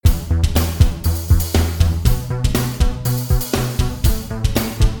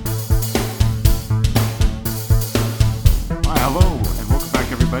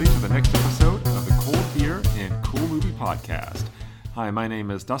podcast. Hi, my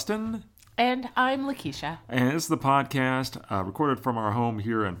name is Dustin. And I'm Lakeisha. And this is the podcast recorded from our home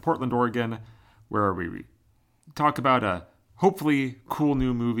here in Portland, Oregon, where we talk about a hopefully cool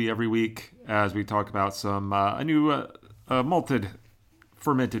new movie every week as we talk about a new malted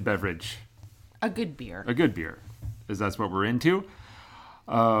fermented beverage. A good beer. A good beer, as that's what we're into.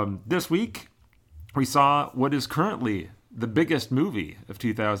 This week, we saw what is currently the biggest movie of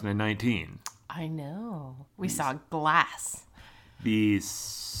 2019. I know. We saw Glass. The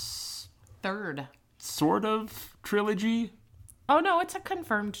Third. Sort of trilogy? Oh, no, it's a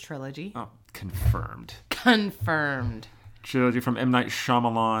confirmed trilogy. Oh, confirmed. Confirmed. Trilogy from M. Night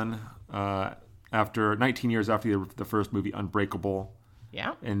Shaymalan, after 19 years after the first movie, Unbreakable.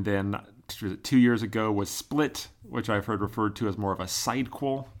 Yeah. And then 2 years ago was Split, which I've heard referred to as more of a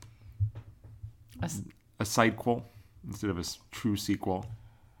sidequel. A sidequel instead of a true sequel.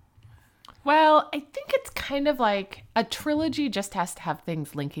 Well, I think it's kind of like a trilogy just has to have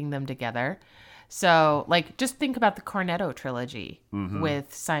things linking them together. So, like, just think about the Cornetto trilogy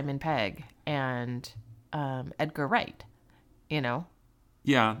with Simon Pegg and Edgar Wright, you know?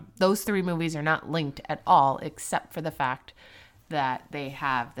 Yeah. Those three movies are not linked at all, except for the fact that they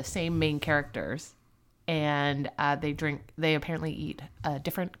have the same main characters and they apparently eat a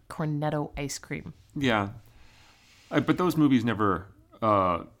different Cornetto ice cream. Yeah. But those movies never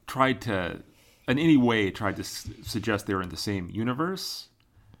tried to suggest they were in the same universe.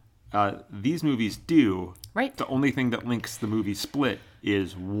 These movies do. Right. The only thing that links the movie Split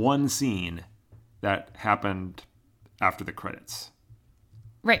is one scene that happened after the credits.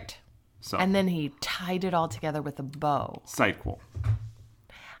 Right. So. And then he tied it all together with a bow. Sidequel.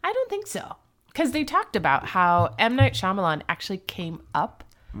 I don't think so. Because they talked about how M. Night Shaymalan actually came up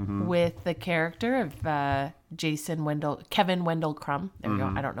with the character of Kevin Wendell Crumb. There we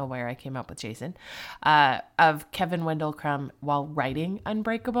go. I don't know where I came up with Jason. Of Kevin Wendell Crumb while writing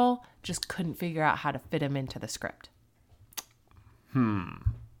Unbreakable. Just couldn't figure out how to fit him into the script.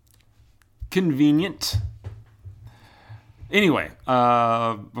 Convenient. Anyway,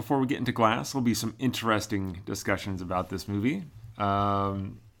 before we get into Glass, there'll be some interesting discussions about this movie.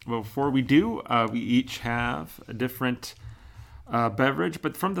 Before we do, we each have a different beverage,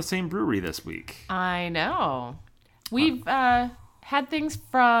 but from the same brewery this week. I know. We've had things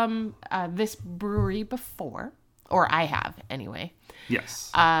from this brewery before, or I have anyway.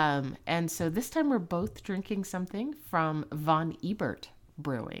 Yes. And so this time we're both drinking something from Von Ebert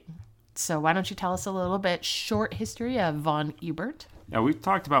Brewing. So why don't you tell us a little bit short history of Von Ebert? Now, we've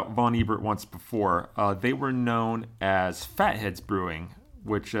talked about Von Ebert once before. They were known as Fatheads Brewing,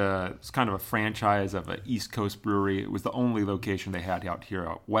 which is kind of a franchise of an East Coast brewery. It was the only location they had out here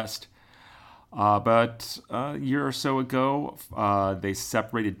out west. But a year or so ago, they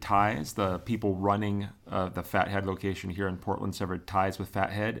separated ties. The people running the Fathead location here in Portland severed ties with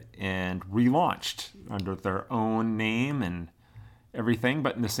Fathead and relaunched under their own name and everything,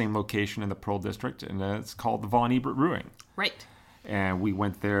 but in the same location in the Pearl District, and it's called the Von Ebert Brewing. Right. And we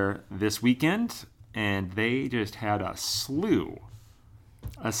went there this weekend, and they just had a slew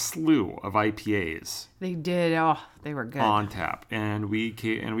of IPAs. They did. Oh, they were good. On tap. And we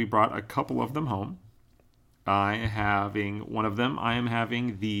brought a couple of them home. I am having one of them. I am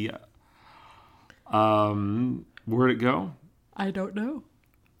having the, where'd it go? I don't know.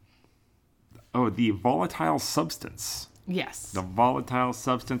 Oh, the Volatile Substance. Yes. The Volatile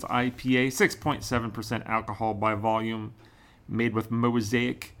Substance IPA, 6.7% alcohol by volume, made with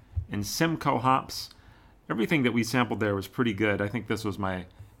Mosaic and Simcoe hops. Everything that we sampled there was pretty good. I think this was my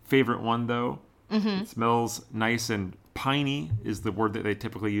favorite one, though. It smells nice and piney is the word that they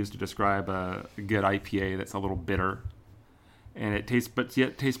typically use to describe a good IPA that's a little bitter. And it tastes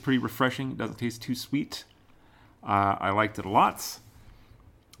pretty refreshing. It doesn't taste too sweet. I liked it a lot.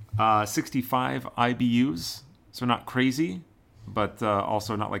 65 IBUs. So not crazy, but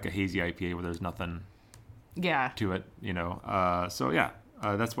also not like a hazy IPA where there's nothing to it, you know.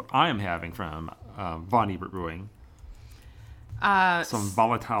 That's what I am having from Von Ebert Brewing. Some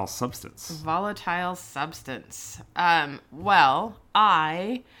Volatile Substance. Volatile Substance. Well,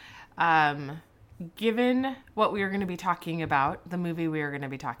 given what we were going to be talking about, the movie we were going to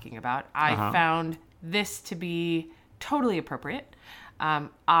be talking about, I found this to be totally appropriate.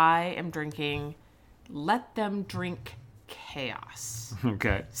 I am drinking Let Them Drink Chaos.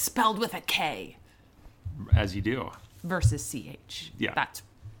 Okay. Spelled with a K. As you do. Versus CH. Yeah. That's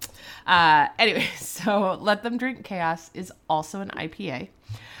anyway, so Let Them Drink Chaos is also an IPA.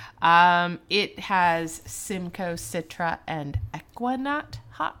 It has Simcoe, Citra, and Equinat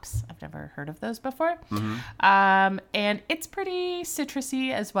hops. I've never heard of those before. And it's pretty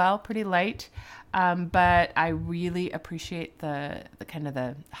citrusy as well, pretty light. But I really appreciate the kind of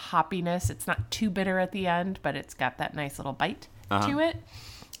the hoppiness. It's not too bitter at the end, but it's got that nice little bite to it.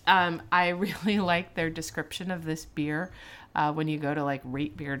 I really like their description of this beer when you go to like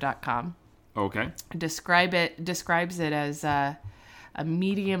ratebeer.com. Okay. Describes it as a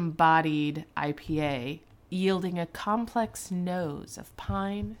medium-bodied IPA yielding a complex nose of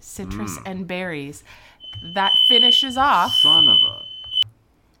pine, citrus, and berries that finishes off. Son of a...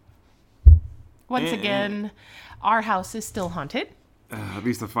 Once again, our house is still haunted. At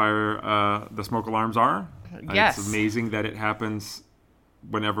least the smoke alarms are. Yes. It's amazing that it happens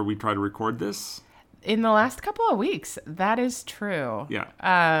whenever we try to record this. In the last couple of weeks, that is true. Yeah.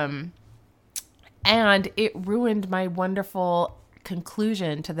 And it ruined my wonderful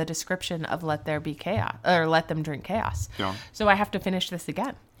conclusion to the description of Let There Be Chaos, or Let Them Drink Chaos. Yeah. So I have to finish this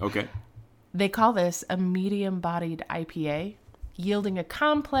again. Okay. They call this a medium-bodied IPA, yielding a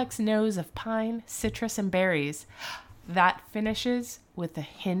complex nose of pine, citrus, and berries that finishes with a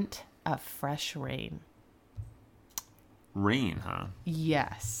hint of fresh rain. Rain, huh?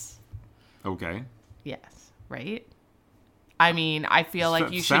 Yes. Okay. Yes. Right? I mean, I feel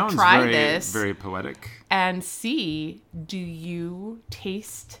like you should Sounds try this. Very poetic. And see, do you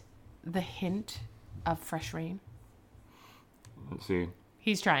taste the hint of fresh rain? Let's see.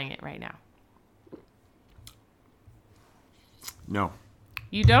 He's trying it right now. No.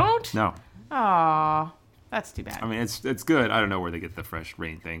 You don't? No. Aw, that's too bad. I mean, it's good. I don't know where they get the fresh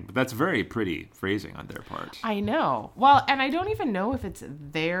rain thing, but that's very pretty phrasing on their part. I know. Well, and I don't even know if it's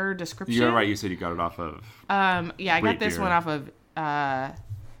their description. You're right. You said you got it off of... Yeah, I got this Beer. one off of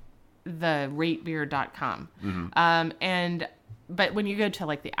the ratebeer.com. But when you go to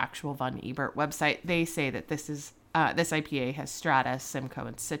like the actual Von Ebert website, they say that this IPA has Strata, Simcoe,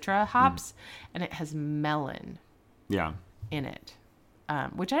 and Citra hops, and it has melon in it,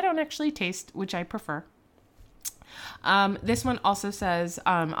 which I don't actually taste, which I prefer. This one also says,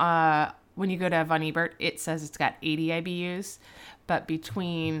 when you go to Von Ebert, it says it's got 80 IBUs, but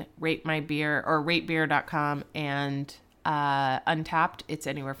between Rate My Beer or ratebeer.com and Untapped, it's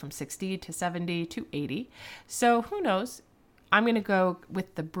anywhere from 60 to 70 to 80. So who knows? I'm going to go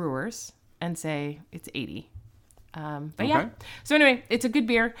with the brewers and say it's 80. But yeah. So anyway, it's a good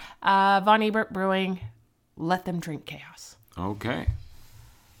beer. Von Ebert Brewing, Let Them Drink Chaos. Okay.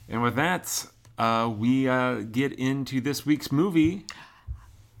 And with that, we get into this week's movie.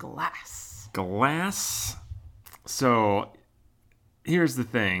 Glass. So here's the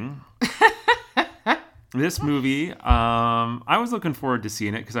thing. This movie, I was looking forward to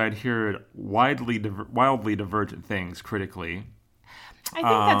seeing it because I'd heard wildly divergent things critically. I think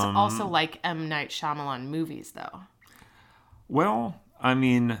that's also like M. Night Shyamalan movies, though. Well, I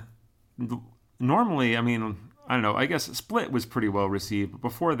mean, normally, I don't know. I guess Split was pretty well received. But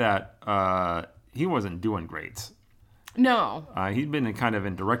before that, he wasn't doing great. No. He'd been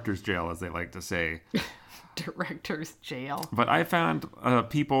in director's jail, as they like to say. Director's jail. But I found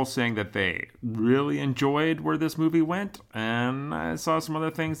people saying that they really enjoyed where this movie went. And I saw some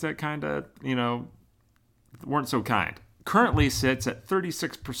other things that kind of, weren't so kind. Currently sits at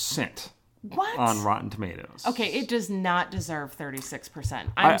 36%. What? On Rotten Tomatoes. Okay, it does not deserve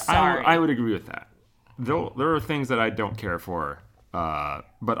 36%. I'm sorry. I would agree with that. There are things that I don't care for,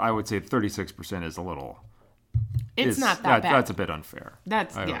 but I would say 36% is a little... It's not that bad. That's a bit unfair.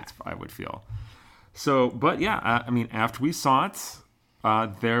 I would feel. So, but yeah, after we saw it,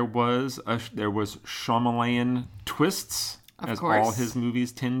 there was Shaymalan twists, as all his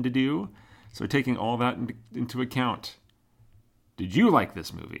movies tend to do. So taking all that into account, did you like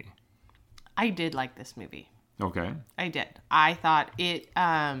this movie? I did like this movie. Okay. I did. I thought it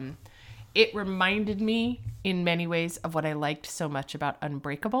reminded me in many ways of what I liked so much about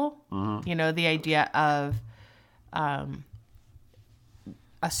Unbreakable. Mm-hmm. The idea of a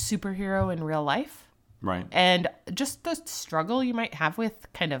superhero in real life. Right. And just the struggle you might have with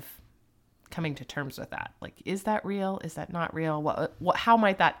kind of coming to terms with that. Like, is that real? Is that not real? How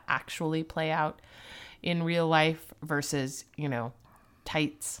might that actually play out in real life versus,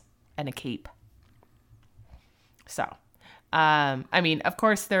 tights and a cape? So, of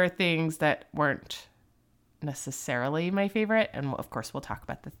course, there are things that weren't necessarily my favorite. And of course, we'll talk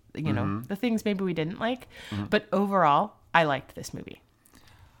about the things maybe we didn't like. Mm-hmm. But overall, I liked this movie.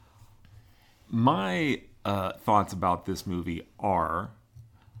 My thoughts about this movie are,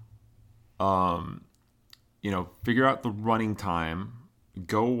 figure out the running time,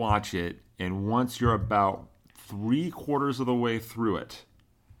 go watch it, and once you're about 3/4 of the way through it,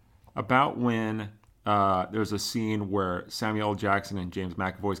 About when there's a scene where Samuel L. Jackson and James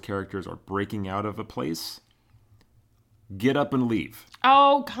McAvoy's characters are breaking out of a place. Get up and leave.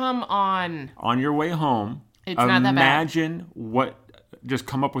 Oh, come on. On your way home, It's not that bad. Imagine just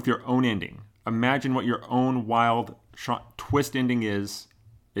come up with your own ending. Imagine what your own wild twist ending is.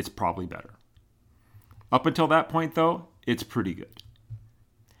 It's probably better. Up until that point, though, it's pretty good.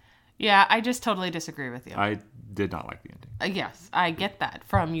 Yeah, I just totally disagree with you. I did not like the ending. Yes, I get that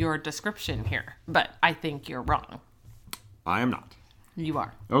from your description here, but I think you're wrong. I am not. You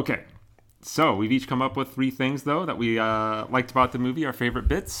are. Okay. So we've each come up with 3 things, though, that we liked about the movie, our favorite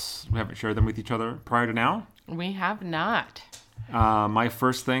bits. We haven't shared them with each other prior to now. We have not. My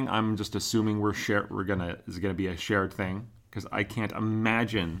first thing, I'm just assuming is gonna be a shared thing, because I can't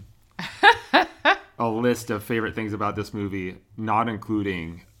imagine a list of favorite things about this movie, not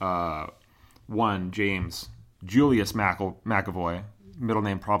including Julius McAvoy. Middle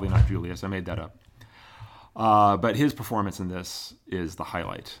name probably not Julius. I made that up. But his performance in this is the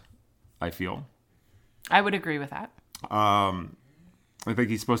highlight, I feel. I would agree with that. I think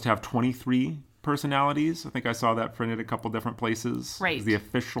he's supposed to have 23 personalities. I think I saw that printed a couple different places. Right. It's the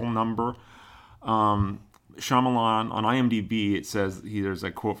official number. Shaymalan, on IMDb, it says there's a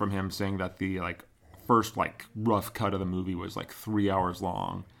quote from him saying that the first rough cut of the movie was 3 hours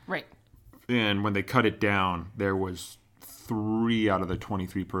long. Right. And when they cut it down, there was 3 out of the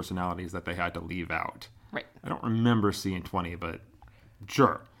 23 personalities that they had to leave out. Right. I don't remember seeing 20, but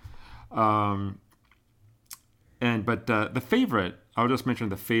sure. The favorite, I'll just mention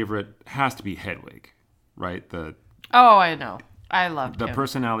the favorite has to be Hedwig, right? Oh, I know. I loved the him.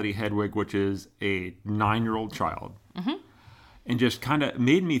 personality Hedwig, which is a 9-year-old child. Mm-hmm. And just kind of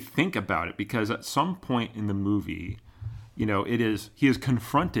made me think about it, because at some point in the movie, he is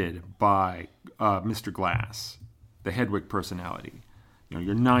confronted by Mr. Glass, the Hedwig personality.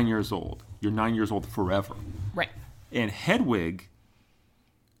 You're 9 years old. You're 9 years old forever. Right. And Hedwig,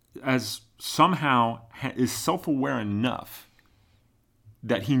 as somehow is self-aware enough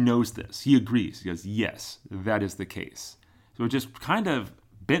that he knows this. He agrees. He goes, yes, that is the case. So it just kind of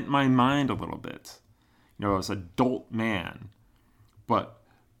bent my mind a little bit. As an adult man, but,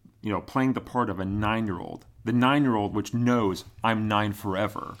 playing the part of a 9-year-old. The 9-year-old, which knows I'm 9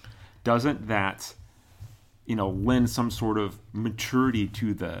 forever. Doesn't that, lend some sort of maturity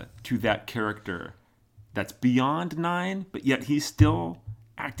to that character that's beyond 9, but yet he's still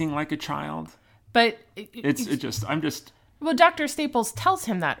acting like a child? But Well, Dr. Staples tells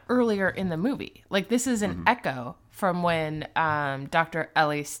him that earlier in the movie. This is an echo from when Dr.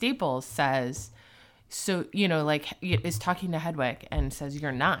 Ellie Staples says, is talking to Hedwig and says,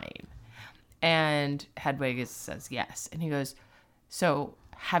 you're 9. And Hedwig says, yes. And he goes, so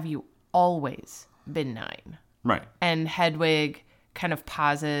have you always been 9? Right. And Hedwig kind of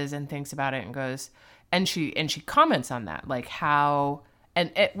pauses and thinks about it and goes, and she comments on that, how,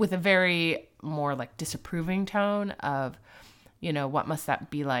 and it, with a very more disapproving tone of, what must that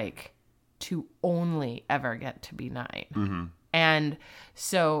be like to only ever get to be 9? Mm-hmm. And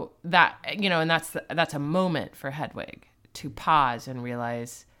so that, and that's a moment for Hedwig to pause and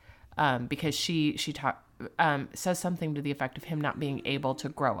realize, because she says something to the effect of him not being able to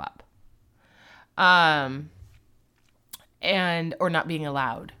grow up, or not being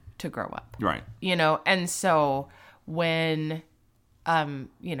allowed to grow up. Right. And so when,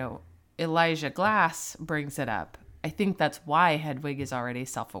 Elijah Glass brings it up, I think that's why Hedwig is already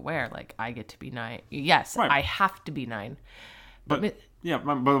self-aware. I get to be 9. Yes, right. I have to be 9. But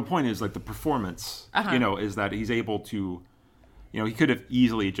the point is, the performance, is that he's able to, he could have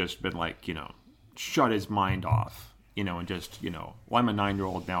easily just been shut his mind off, and just, well, I'm a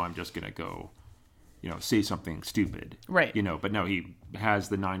 9-year-old now, I'm just going to go, say something stupid. Right. But no, he has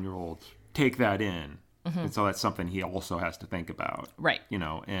the 9-year-old take that in. Mm-hmm. And so that's something he also has to think about. Right.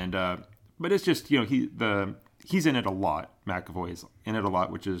 But it's just, he's in it a lot. McAvoy is in it a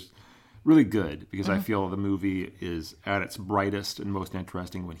lot, which is really good, because I feel the movie is at its brightest and most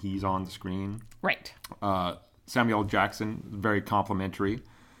interesting when he's on the screen. Right. Samuel L. Jackson, very complimentary.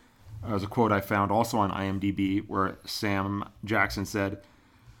 There's a quote I found also on IMDb where Sam Jackson said,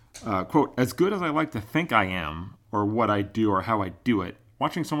 quote, "As good as I like to think I am, or what I do or how I do it,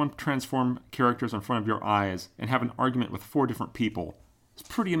 watching someone transform characters in front of your eyes and have an argument with 4 different people is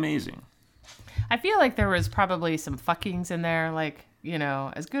pretty amazing." I feel like there was probably some fuckings in there,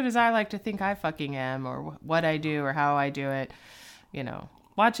 as good as I like to think I fucking am, or what I do or how I do it,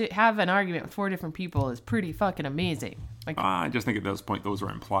 watch it, have an argument with 4 different people is pretty fucking amazing. I just think at this point, those are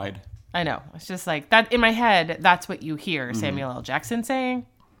implied. I know. It's just that in my head, that's what you hear Samuel L. Jackson saying.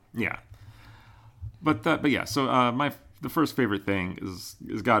 Yeah. But yeah, so my the first favorite thing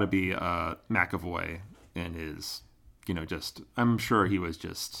is got to be McAvoy and his, just, I'm sure he was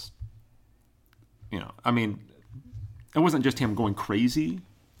just, I mean, it wasn't just him going crazy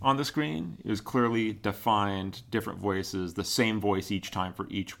on the screen. It was clearly defined, different voices, the same voice each time for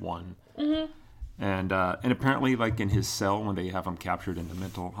each one. Mm-hmm. And apparently, like in his cell, when they have him captured in the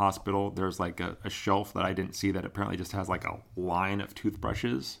mental hospital, there's like a shelf that I didn't see that apparently just has like a line of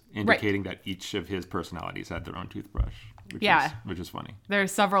toothbrushes indicating that each of his personalities had their own toothbrush, which is funny. There are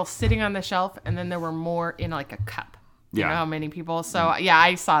several sitting on the shelf, and then there were more in like a cup. Yeah. You know how many people? So,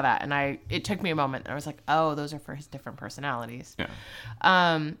 I saw that, and it took me a moment, and I was like, oh, those are for his different personalities. Yeah.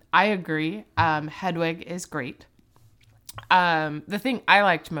 I agree. Hedwig is great. The thing I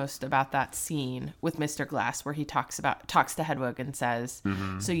liked most about that scene with Mr. Glass, where he talks to Hedwig and says,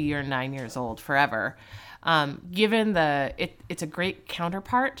 so you're 9 years old forever. Given it's a great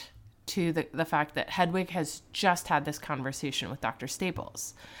counterpart to the fact that Hedwig has just had this conversation with Dr.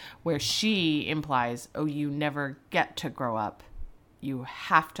 Staples, where she implies, oh, you never get to grow up. You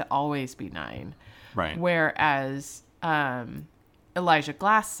have to always be 9. Right. Whereas Elijah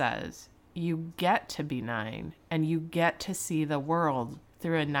Glass says, you get to be 9 and you get to see the world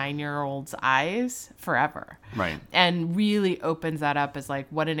through a 9-year-old's eyes forever. Right. And really opens that up as like,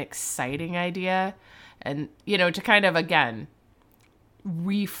 what an exciting idea. And, to kind of, again,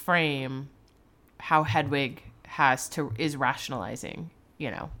 reframe how Hedwig is rationalizing,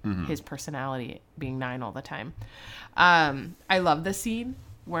 his personality being 9 all the time. I love the scene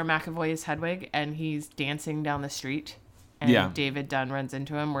where McAvoy is Hedwig and he's dancing down the street. And David Dunn runs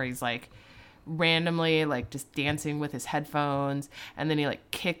into him where he's like randomly like just dancing with his headphones, and then he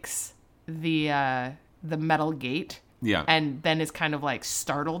like kicks the metal gate. Yeah. And then is kind of like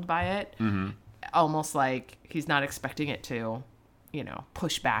startled by it. Mm-hmm. Almost like he's not expecting it to,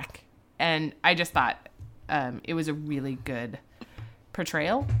 push back. And I just thought it was a really good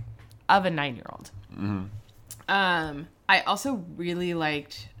portrayal of a 9-year-old. Mm-hmm. I also really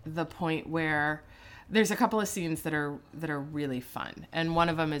liked the point where there's a couple of scenes that are really fun, and one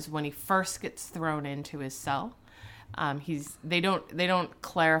of them is when he first gets thrown into his cell. They don't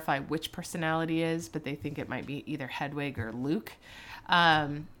clarify which personality is, but they think it might be either Hedwig or Luke,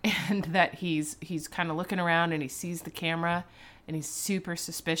 and that he's kind of looking around and he sees the camera, and he's super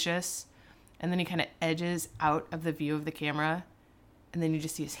suspicious, and then he kind of edges out of the view of the camera, and then you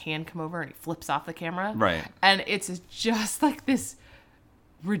just see his hand come over and he flips off the camera, right? And it's just like this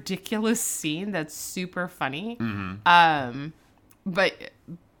ridiculous scene that's super funny. Mm-hmm.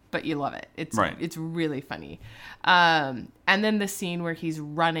 But you love it. It's really funny. And then the scene where he's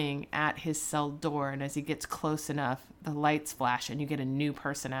running at his cell door, and as he gets close enough, the lights flash and you get a new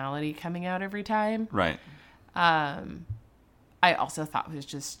personality coming out every time. Right. I also thought was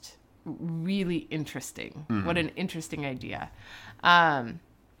just really interesting. Mm-hmm. What an interesting idea.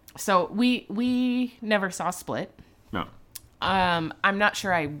 So we never saw Split. No. I'm not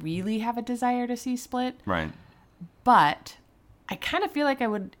sure I really have a desire to see Split. Right. But I kind of feel like I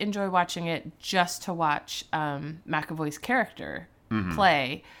would enjoy watching it just to watch McAvoy's character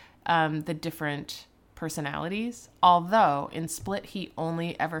play the different personalities. Although in Split, he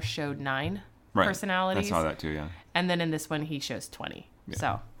only ever showed 9 personalities. I saw that too, yeah. And then in this one, he shows 20. Yeah.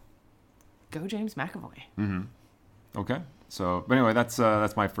 So go James McAvoy. Mm-hmm. Okay. So, but anyway, that's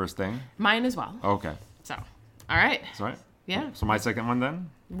my first thing. Mine as well. Okay. So, all right. That's right. Yeah. So my second one then?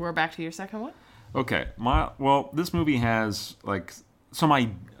 We're back to your second one? Okay. This movie has like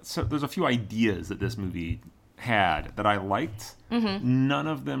there's a few ideas that this movie had that I liked. Mm-hmm. None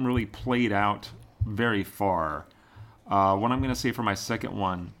of them really played out very far. What I'm going to say for my second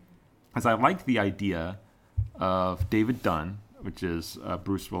one is I like the idea of David Dunn, which is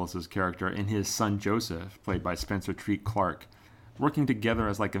Bruce Willis's character, and his son Joseph, played by Spencer Treat Clark, working together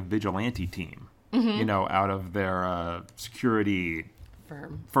as like a vigilante team. Mm-hmm. Out of their security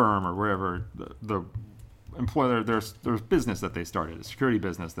firm or wherever the employer, there's business that they started, a security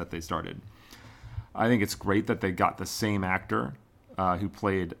business that they started. I think it's great that they got the same actor who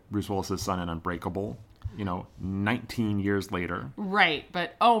played Bruce Willis's son in Unbreakable, 19 years later. Right,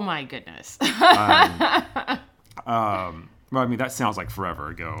 but oh my goodness. Well, I mean, that sounds like forever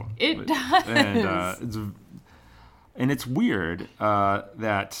ago. It does. And it's weird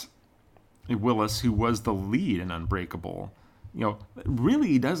that Willis, who was the lead in Unbreakable,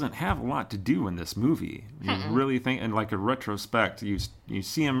 really doesn't have a lot to do in this movie. You really think, and like a retrospect, you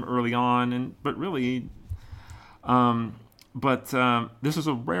see him early on, but really, this is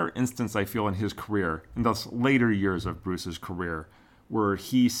a rare instance, I feel, in his career, in those later years of Bruce's career, where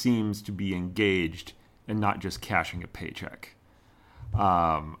he seems to be engaged and not just cashing a paycheck.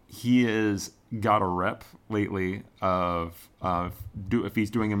 He is got a rep lately of if he's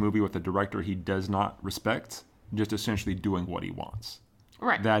doing a movie with a director he does not respect, just essentially doing what he wants.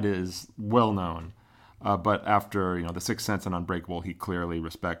 Right. That is well known. But after The Sixth Sense and Unbreakable, he clearly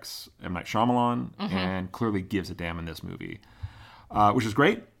respects M. Night Shyamalan and clearly gives a damn in this movie, which is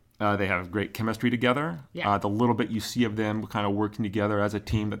great. They have great chemistry together. Yeah. The little bit you see of them kind of working together as a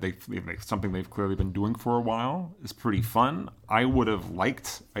team that something they've clearly been doing for a while is pretty fun. I would have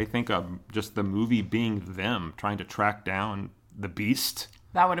liked, I think, just the movie being them trying to track down the Beast.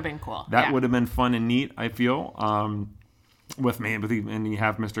 That would have been cool. That would have been fun and neat, I feel. And you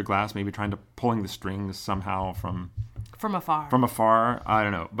have Mr. Glass maybe trying to pulling the strings somehow from afar. From afar, I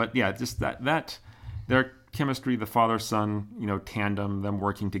don't know, but yeah, just that their chemistry, the father-son, tandem, them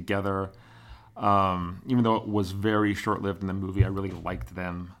working together. Even though it was very short-lived in the movie, I really liked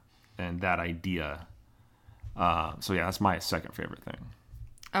them and that idea. So yeah, that's my second favorite thing.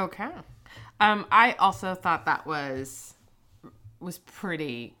 Okay. I also thought that was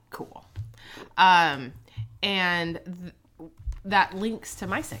pretty cool. And that links to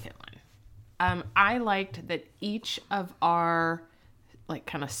my second one. I liked that each of our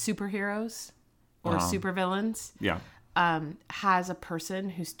kind of superheroes or supervillains has a person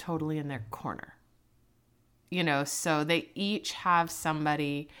who's totally in their corner. So they each have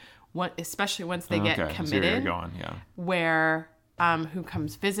somebody, especially once they get committed, where who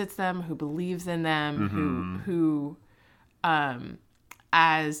comes visits them, who believes in them, who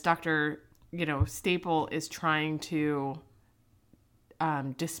as Dr. Staple is trying to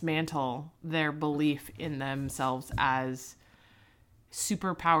dismantle their belief in themselves as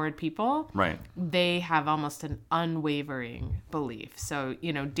superpowered people. Right. They have almost an unwavering belief. So,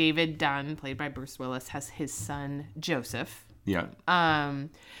 David Dunn, played by Bruce Willis, has his son Joseph. Yeah.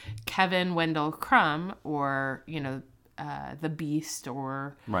 Kevin Wendell Crumb, or the Beast,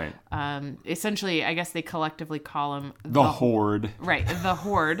 or right. Essentially, I guess they collectively call him the Horde. Right, the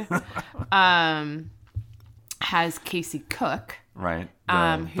Horde. Has Casey Cook. Right.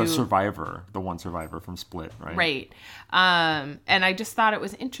 The survivor, the one survivor from Split, right? Right. And I just thought it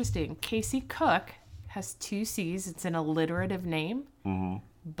was interesting. Casey Cook has 2 C's. It's an alliterative name. Mm-hmm.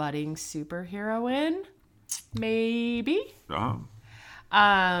 Budding superheroine, maybe.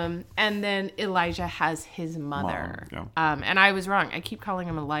 And then Elijah has his mother. Mom, yeah. And I was wrong. I keep calling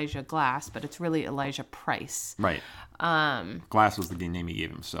him Elijah Glass, but it's really Elijah Price. Right. Glass was the name he gave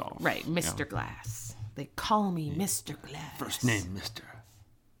himself. Right. Mr. Glass. They call me Mr. Glass. First name Mr.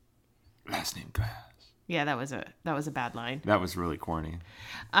 Last name Glass. Yeah, that was a bad line. That was really corny.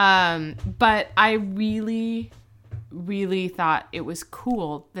 But I really, really thought it was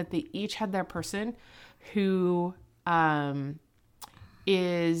cool that they each had their person who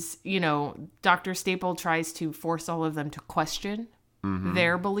is, Dr. Staple tries to force all of them to question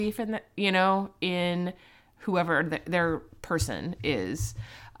their belief in in whoever their person is.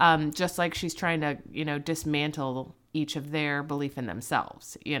 Just like she's trying to, dismantle each of their belief in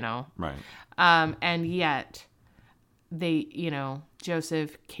themselves, Right. And yet they,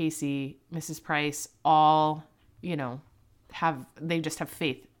 Joseph, Casey, Mrs. Price, all, they just have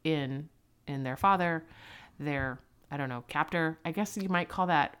faith in their father, their, I don't know, captor. I guess you might call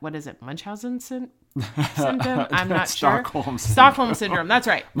that, what is it, Munchausen syndrome? I'm not sure. Stockholm syndrome. That's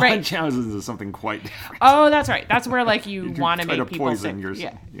right. Right. Munchausen is something quite different. Oh, that's right. That's where you want to make people poison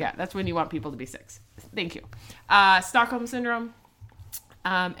sick. Yeah. That's when you want people to be sick. Thank you. Stockholm syndrome.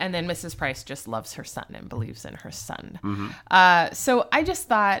 And then Mrs. Price just loves her son and believes in her son. Mm-hmm. So I just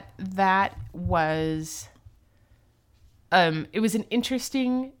thought that was, it was an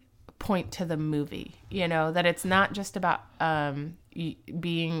interesting point to the movie, that it's not just about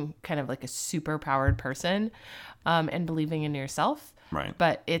being kind of like a super powered person and believing in yourself, right?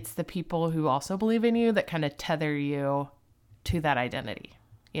 But it's the people who also believe in you that kind of tether you to that identity,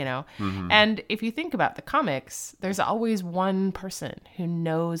 Mm-hmm. And if you think about the comics, there's always one person who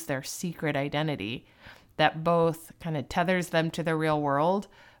knows their secret identity that both kind of tethers them to the real world,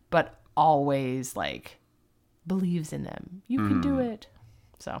 but always believes in them. You can do it.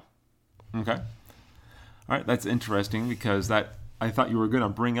 So. Okay. All right. That's interesting because I thought you were going to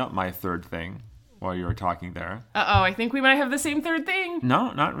bring up my third thing while you were talking there. Uh-oh, I think we might have the same third thing.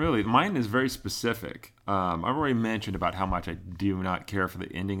 No, not really. Mine is very specific. I've already mentioned about how much I do not care for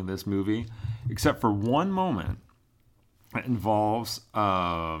the ending of this movie, except for one moment that involves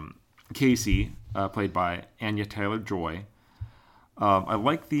Casey, played by Anya Taylor-Joy. I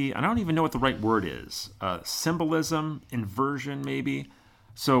like I don't even know what the right word is. Symbolism, inversion, maybe.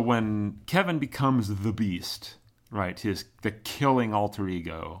 So when Kevin becomes the Beast, right, the killing alter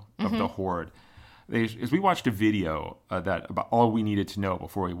ego of the Horde, is we watched a video that about all we needed to know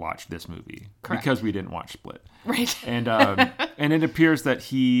before we watched this movie. Correct. Because we didn't watch Split. Right. And it appears that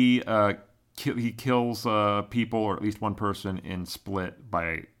he kills people, or at least one person in Split,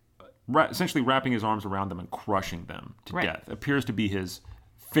 by essentially wrapping his arms around them and crushing them to death. Appears to be his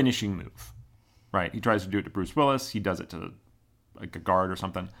finishing move. Right. He tries to do it to Bruce Willis. He does it to like a guard or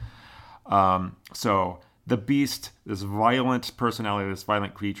something. So the Beast, this violent personality, this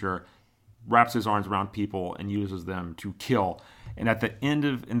violent creature, wraps his arms around people and uses them to kill. And at the end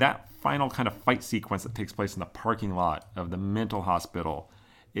of, in that final kind of fight sequence that takes place in the parking lot of the mental hospital,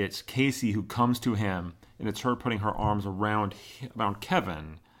 it's Casey who comes to him, and it's her putting her arms around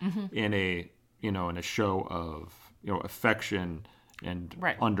Kevin in a show of affection and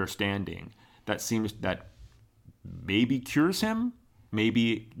understanding that seems that maybe cures him,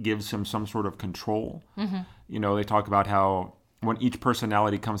 maybe gives him some sort of control. They talk about how when each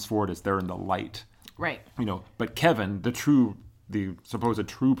personality comes forward, it's there in the light. Right. But Kevin, the supposed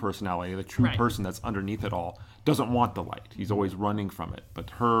true personality, the true person that's underneath it all, doesn't want the light. He's always running from it.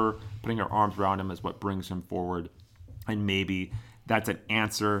 But her putting her arms around him is what brings him forward. And maybe that's an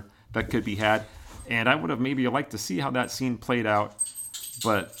answer that could be had. And I would have maybe liked to see how that scene played out.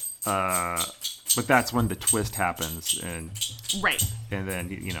 But that's when the twist happens. And then,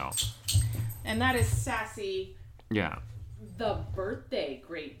 And that is Sassy. Yeah. The birthday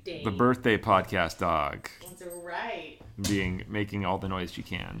Great Dane. The birthday podcast dog. That's right. Making all the noise she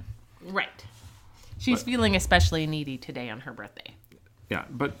can. Right. She's feeling especially needy today on her birthday. Yeah,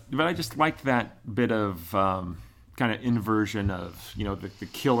 but I just liked that bit of kind of inversion of the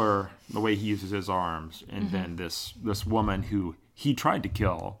killer, the way he uses his arms, and then this woman who he tried to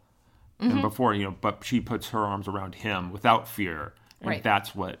kill, and before but she puts her arms around him without fear, and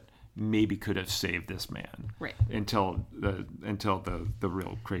that's what maybe could have saved this man. Right. Until the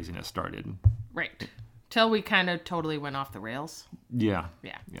real craziness started. Right. Till we kind of totally went off the rails. Yeah.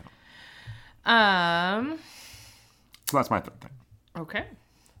 Yeah. So that's my third thing. Okay.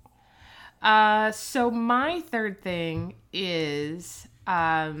 So my third thing is,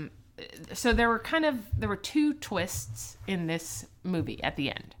 so there were two twists in this movie at the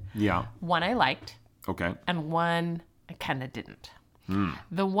end. Yeah. One I liked. Okay. And one I kind of didn't.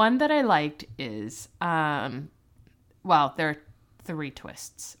 The one that I liked is, there are three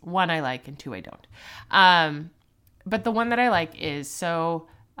twists. One I like and two I don't. But the one that I like is, so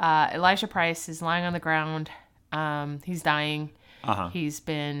Elijah Price is lying on the ground. He's dying. He's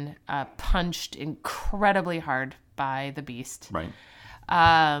been punched incredibly hard by the Beast. Right.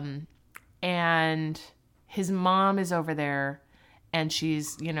 And his mom is over there, and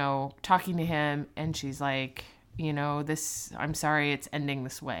she's, talking to him, and she's like, I'm sorry it's ending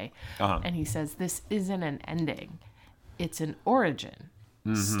this way. And he says, this isn't an ending. It's an origin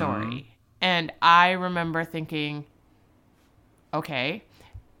story. And I remember thinking, okay,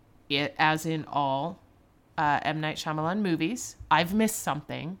 as in all M. Night Shaymalan movies, I've missed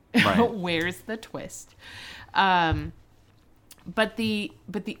something. Right. Where's the twist? But the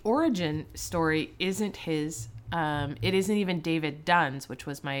origin story isn't his. It isn't even David Dunn's, which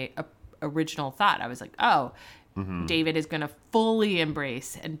was my original thought. I was like, oh, David is going to fully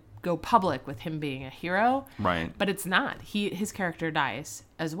embrace and go public with him being a hero. Right. But it's not. His character dies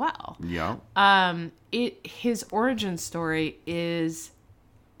as well. Yeah. His origin story is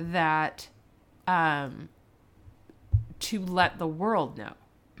that to let the world know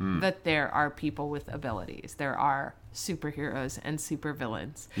that there are people with abilities. There are superheroes and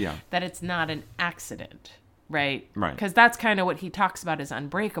supervillains. Yeah. That it's not an accident. Right. Right. Because that's kind of what he talks about as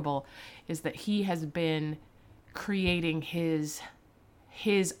Unbreakable, is that he has been creating his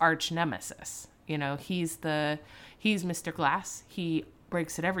arch nemesis. He's Mr. Glass. He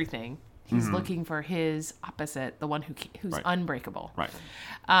breaks at everything. He's looking for his opposite, the one who's unbreakable. Right.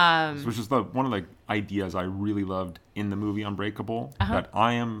 Which is one of the ideas I really loved in the movie Unbreakable, that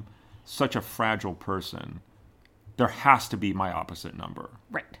I am such a fragile person. There has to be my opposite number.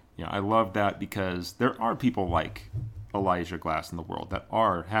 Right. Yeah, I love that, because there are people like Elijah Glass in the world that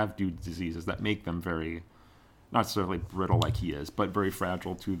have diseases that make them very, not necessarily brittle like he is, but very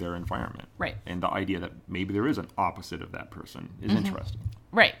fragile to their environment. Right. And the idea that maybe there is an opposite of that person is interesting.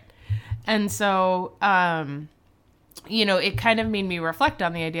 Right. And so, it kind of made me reflect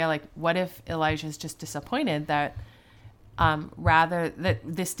on the idea, like, what if Elijah's just disappointed that rather that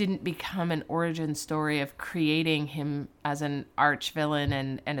this didn't become an origin story of creating him as an arch villain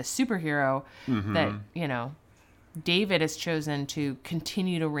and a superhero, that, David has chosen to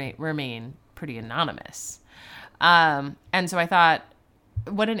continue to remain pretty anonymous. And so I thought,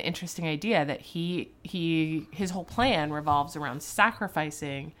 what an interesting idea that his whole plan revolves around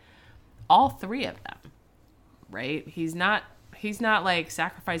sacrificing all three of them, right? He's not like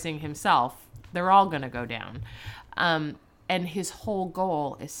sacrificing himself. They're all going to go down. And his whole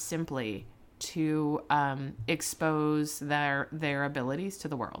goal is simply to expose their abilities to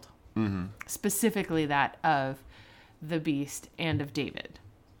the world. Mm-hmm. Specifically that of the Beast and of David.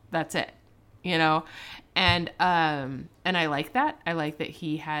 That's it. You know? And I like that. I like that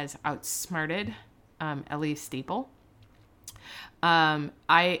he has outsmarted Ellie Staple.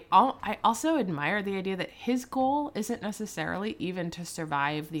 I also admire the idea that his goal isn't necessarily even to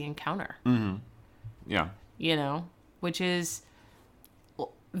survive the encounter. Mm-hmm. Yeah. You know, which is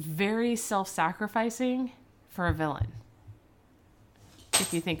very self-sacrificing for a villain.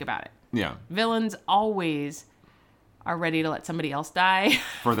 If you think about it. Yeah. Villains always are ready to let somebody else die.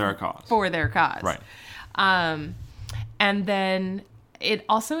 For their cause. For their cause. Right. And then it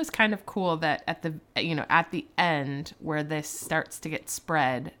also is kind of cool that at the end where this starts to get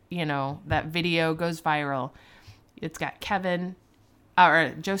spread, you know, that video goes viral. It's got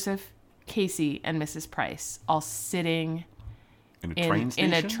Joseph, Casey, and Mrs. Price all sitting in a train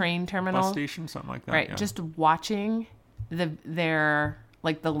station? In a train terminal. Bus station, something like that. Right. Yeah. Just watching the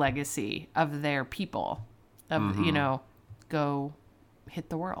legacy of their people go hit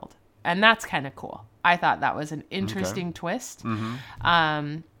the world. And that's kind of cool. I thought that was an interesting twist.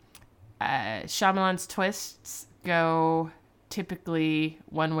 Mm-hmm. Shyamalan's twists go typically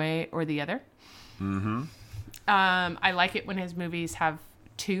one way or the other. Mm-hmm. I like it when his movies have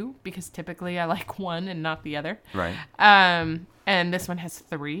two, because typically I like one and not the other. Right. And this one has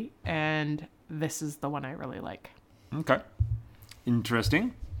three, and this is the one I really like. Okay.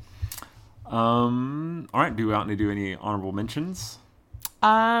 Interesting. All right. Do we want to do any honorable mentions?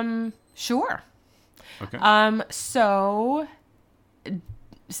 Sure. Okay. So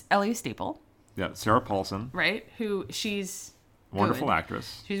Ellie Staple. Yeah, Sarah Paulson. Right? Who she's wonderful good.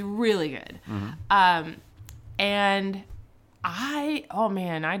 Actress. She's really good. Mm-hmm. And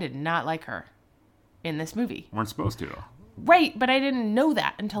I did not like her in this movie. Weren't supposed to. Right, but I didn't know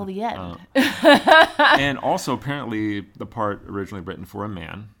that until the end. And also, apparently, the part originally written for a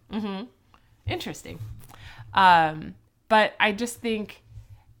man. Mm-hmm. Interesting. But I just think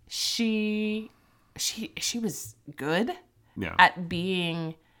she was good at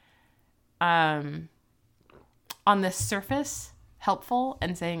being, on the surface, helpful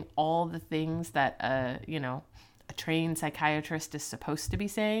and saying all the things that, a trained psychiatrist is supposed to be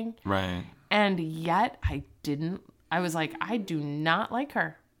saying. Right. And yet I was like, I do not like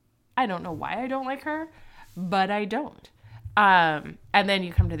her. I don't know why I don't like her, but I don't. And then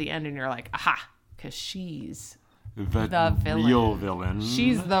you come to the end and you're like, aha, because she's the villain. Real villain.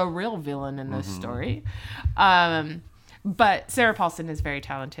 She's the real villain in this story. But Sarah Paulson is very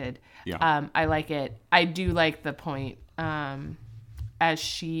talented. Yeah. I like it. I do like the point as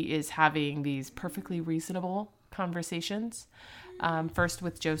she is having these perfectly reasonable conversations. First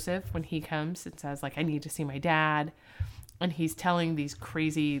with Joseph when he comes and says, like, I need to see my dad. And he's telling these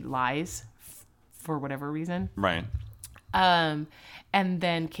crazy lies for whatever reason. Right. And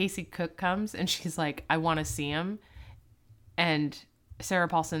then Casey Cook comes and she's like, I want to see him. And Sarah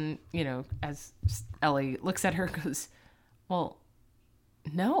Paulson, as Ellie looks at her, goes, well,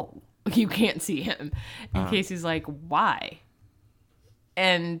 no, you can't see him. And Casey's like, why?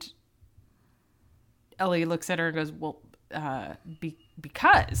 And Ellie looks at her and goes, well,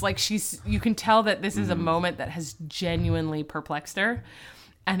 because like you can tell that this is a moment that has genuinely perplexed her,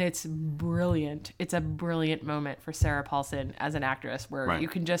 and it's brilliant. It's a brilliant moment for Sarah Paulson as an actress, where you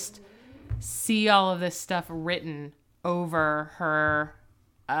can just see all of this stuff written over her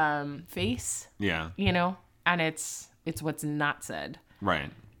face. Yeah. And it's what's not said.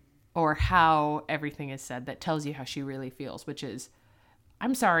 Right. Or how everything is said that tells you how she really feels, which is,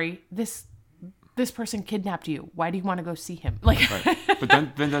 I'm sorry, this person kidnapped you. Why do you want to go see him? Like, right. But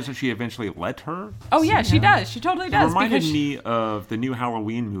then doesn't she eventually let her? Oh yeah, she does. She totally does. It reminded me of the new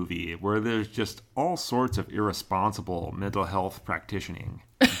Halloween movie, where there's just all sorts of irresponsible mental health practicing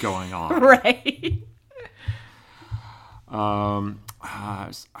going on. Right. I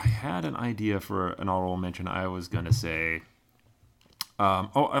had an idea for an honorable mention. I was gonna say,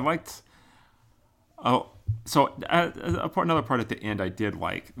 So another part at the end I did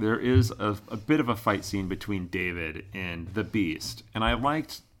like. There is a bit of a fight scene between David and the Beast, and I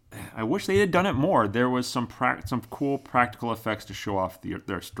wish they had done it more. There was some cool practical effects to show off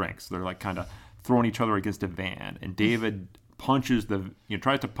their strengths. They're like kind of throwing each other against a van, and David punches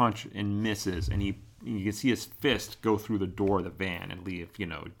tries to punch and misses, and you can see his fist go through the door of the van and leave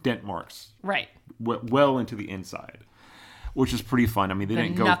dent marks right well into the inside, which is pretty fun. I mean, they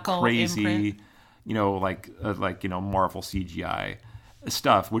didn't go crazy. Imprint. Like Marvel CGI.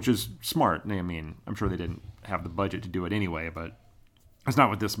 stuff, which is smart. I mean, I'm sure they didn't have the budget to do it anyway, but it's not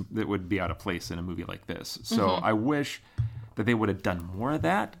what that would be out of place in a movie like this. So I wish that they would have done more of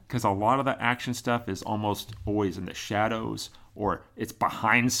that, because a lot of the action stuff is almost always in the shadows, or it's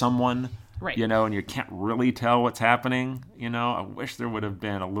behind someone, right? And you can't really tell what's happening. I wish there would have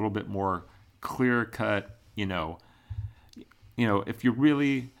been a little bit more clear cut. If you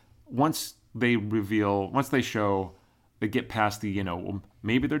really, once they show, they get past the, well,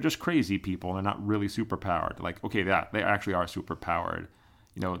 maybe they're just crazy people and they're not really super powered. Like, okay, they actually are super powered.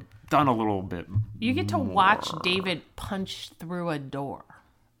 Done a little bit. You get to watch David punch through a door.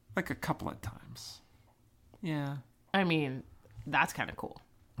 Like a couple of times. Yeah. I mean, that's kind of cool.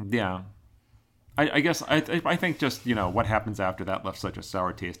 Yeah. I guess I think just, what happens after that left such a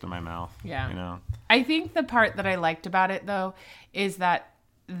sour taste in my mouth. Yeah. I think the part that I liked about it, though, is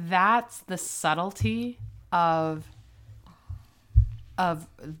that's the subtlety of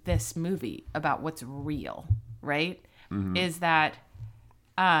this movie about what's real, right? Mm-hmm. Is that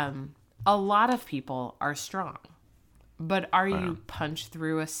a lot of people are strong, but are you punched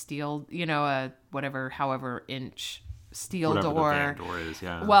through a steel, a however inch steel whatever door? The van door is,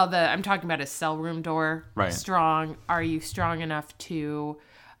 yeah. Well, I'm talking about a cell room door. Right. Strong. Are you strong enough to?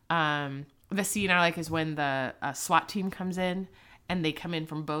 The scene I like is when the SWAT team comes in. And they come in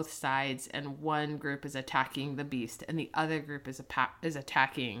from both sides, and one group is attacking the beast, and the other group is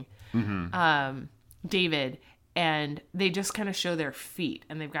attacking David. And they just kind of show their feet,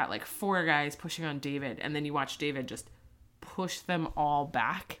 and they've got like 4 guys pushing on David, and then you watch David just push them all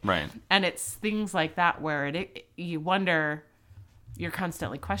back. Right. And it's things like that where you wonder, you're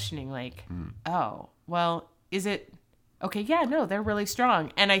constantly questioning, like, oh, well, is it okay? Yeah, no, they're really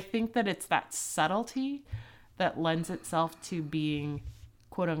strong, and I think that it's that subtlety that lends itself to being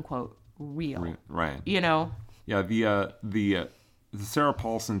quote unquote real. Right. Yeah, the Sarah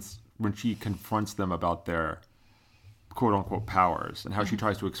Paulson's, when she confronts them about their quote unquote powers and how she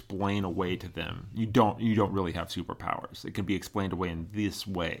tries to explain away to them, you don't really have superpowers. It can be explained away in this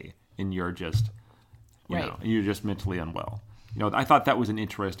way, and you're just you're just mentally unwell. I thought that was an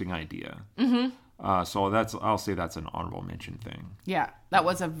interesting idea. Mm-hmm. So I'll say that's an honorable mention thing. Yeah, that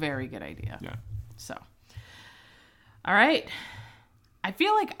was a very good idea. Yeah. So, all right. I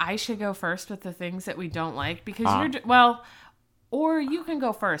feel like I should go first with the things that we don't like, because or you can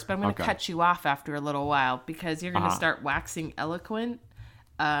go first, but I'm going to cut you off after a little while, because you're going to start waxing eloquent,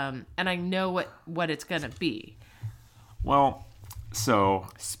 and I know what it's going to be. Well, so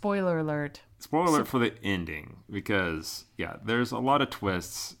spoiler alert for the ending, because there's a lot of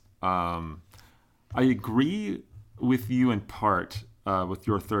twists. I agree with you in part with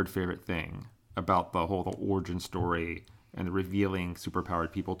your third favorite thing about the origin story and the revealing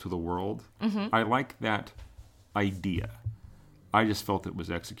superpowered people to the world. Mm-hmm. I like that idea. I just felt it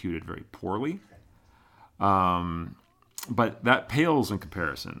was executed very poorly. But that pales in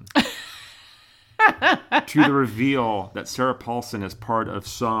comparison to the reveal that Sarah Paulson is part of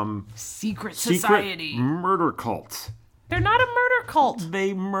some secret society murder cult. They're not a murder cult.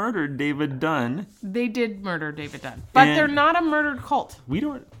 They murdered David Dunn. They did murder David Dunn. But they're not a murdered cult.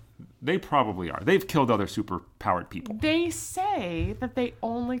 They probably are. They've killed other super-powered people. They say that they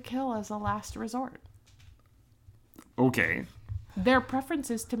only kill as a last resort. Okay. Their preference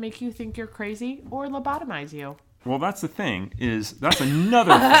is to make you think you're crazy or lobotomize you. Well, that's the thing. That's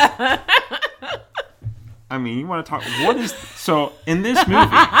another thing. I mean, you want to talk... What is... So, in this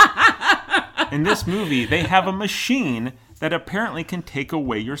movie, they have a machine that apparently can take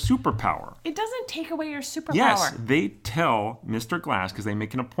away your superpower. It doesn't take away your superpower. Yes, they tell Mr. Glass, because they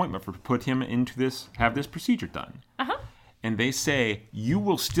make an appointment to put him into this, have this procedure done. Uh-huh. And they say, you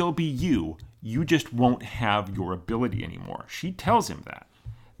will still be you. You just won't have your ability anymore. She tells him that.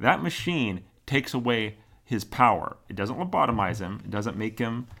 That machine takes away his power. It doesn't lobotomize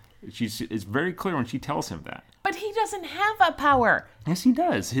him. It's very clear when she tells him that. But he doesn't have a power. Yes, he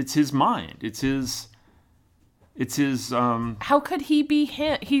does. It's his mind. It's his. How could he be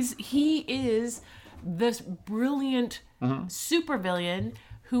him? He is this brilliant supervillain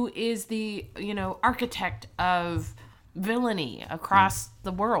who is the architect of villainy across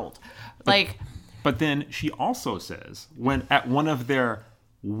the world. But then she also says, when at one of their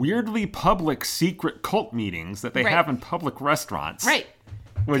weirdly public secret cult meetings that they have in public restaurants, right?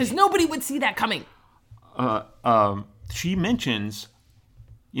 Because nobody would see that coming. She mentions,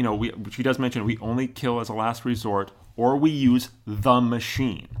 she does mention we only kill as a last resort, or we use the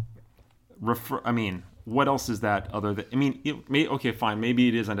machine. What else is that other than... okay, fine. Maybe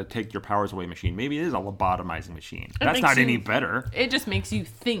it isn't a take your powers away machine. Maybe it is a lobotomizing machine. That's not any better. It just makes you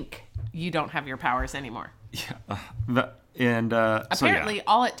think you don't have your powers anymore. Yeah. Apparently,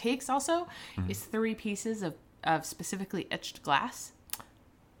 all it takes also is 3 pieces of specifically etched glass,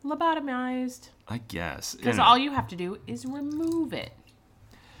 lobotomized. I guess. Because all you have to do is remove it.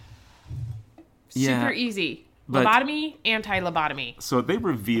 Super easy. Lobotomy, anti-lobotomy. So they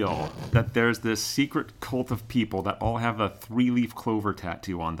reveal that there's this secret cult of people that all have a 3-leaf clover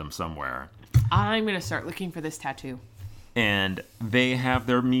tattoo on them somewhere. I'm going to start looking for this tattoo. And they have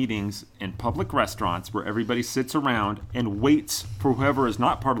their meetings in public restaurants where everybody sits around and waits for whoever is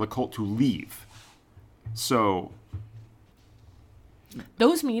not part of the cult to leave. So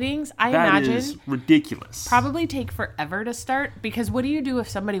those meetings, I that imagine, is ridiculous. Probably take forever to start, because what do you do if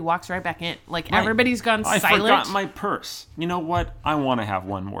somebody walks right back in? Like, everybody's gone silent. I forgot my purse. You know what? I want to have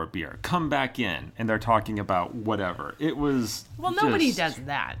one more beer. Come back in. And they're talking about whatever. It was nobody does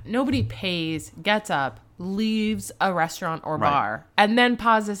that. Nobody pays, gets up, leaves a restaurant or bar, and then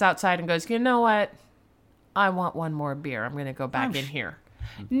pauses outside and goes, you know what? I want one more beer. I'm going to go back in here.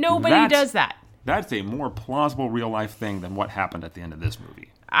 Nobody does that. That's a more plausible real-life thing than what happened at the end of this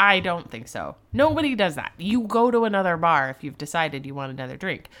movie. I don't think so. Nobody does that. You go to another bar if you've decided you want another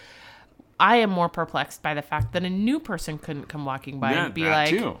drink. I am more perplexed by the fact that a new person couldn't come walking by and be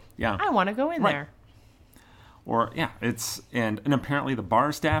like, too. Yeah. I want to go in there. Or, and apparently the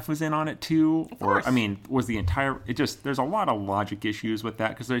bar staff was in on it too. Of course. Was the entire, there's a lot of logic issues with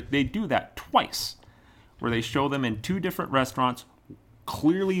that, because they do that twice, where they show them in 2 different restaurants,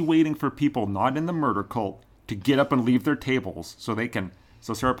 clearly waiting for people not in the murder cult to get up and leave their tables so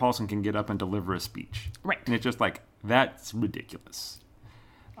Sarah Paulson can get up and deliver a speech. Right. And it's just like, that's ridiculous.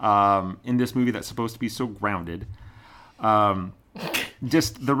 In this movie that's supposed to be so grounded, I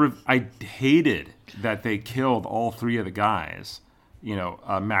hated that they killed all 3 of the guys,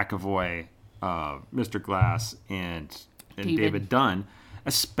 Mcavoy, Mr. Glass, and David Dunn.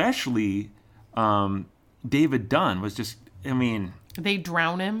 Especially David Dunn was just, they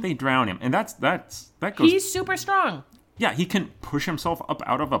drown him. And that goes. He's super strong. Yeah, he can push himself up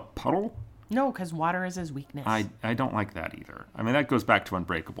out of a puddle. No, because water is his weakness. I don't like that either. That goes back to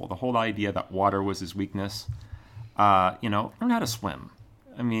Unbreakable. The whole idea that water was his weakness. Learn how to swim.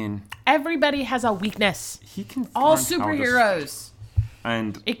 Everybody has a weakness. He can. All superheroes.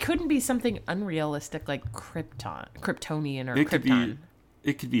 And it couldn't be something unrealistic like Kryptonian or Krypton.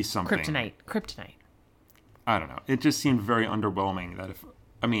 It could be something. Kryptonite. I don't know. It just seemed very underwhelming that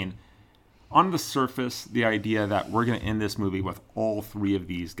on the surface, the idea that we're going to end this movie with all 3 of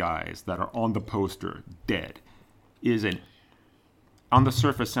these guys that are on the poster dead on the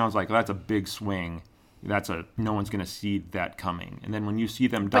surface sounds like that's a big swing. No one's going to see that coming. And then when you see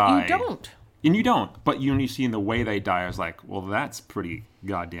them die. But you don't. And you don't. But when you see in the way they die, I was like, well, that's pretty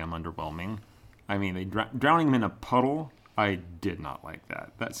goddamn underwhelming. They drowning him in a puddle. I did not like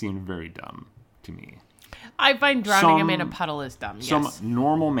that. That seemed very dumb to me. I find drowning him in a puddle is dumb, yes. Some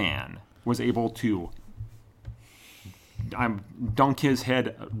normal man was able to dunk his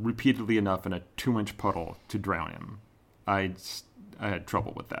head repeatedly enough in a 2-inch puddle to drown him. I had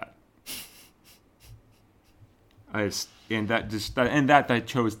trouble with that. That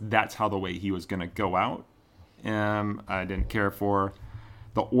chose that's how the way he was going to go out. I didn't care for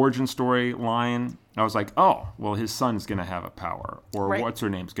the origin story line. I was like, oh, well, his son's going to have a power, or what's her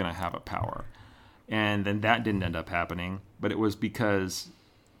name's going to have a power. And then that didn't end up happening, but it was because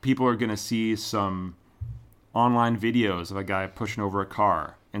people are going to see some online videos of a guy pushing over a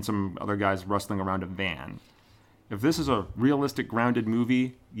car and some other guys rustling around a van. If this is a realistic, grounded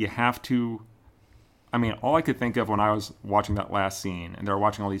movie, you have to... all I could think of when I was watching that last scene, and they were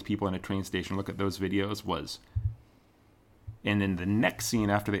watching all these people in a train station look at those videos, was... And in the next scene,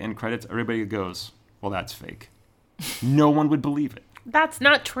 after the end credits, everybody goes, well, that's fake. No one would believe it. That's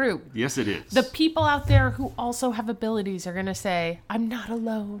not true. Yes, it is. The people out there who also have abilities are going to say, I'm not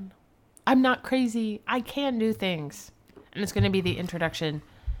alone. I'm not crazy. I can do things. And it's going to be the introduction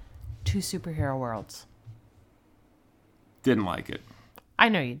to superhero worlds. Didn't like it. I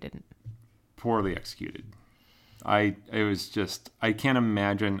know you didn't. Poorly executed. I can't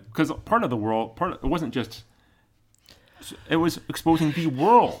imagine, because it wasn't just, it was exposing the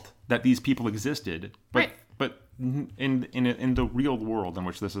world that these people existed, but in the real world in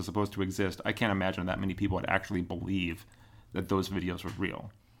which this is supposed to exist, I can't imagine that many people would actually believe that those videos were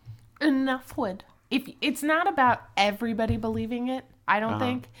real. Enough would. If it's not about everybody believing it, I don't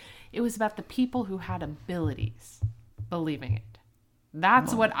think. It was about the people who had abilities believing it.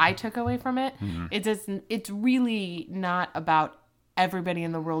 That's what I took away from it. Mm-hmm. It's really not about everybody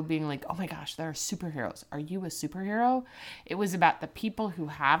in the world being like, oh my gosh, there are superheroes. Are you a superhero? It was about the people who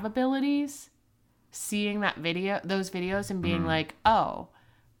have abilities seeing those videos and being like, oh,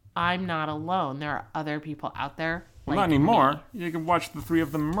 I'm not alone. There are other people out there. Well, like not anymore. me. You can watch the 3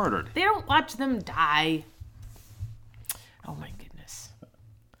 of them murdered. They don't watch them die. Oh my goodness.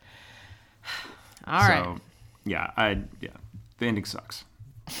 All right. Yeah, the ending sucks.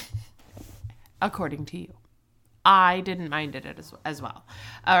 According to you. I didn't mind it as well,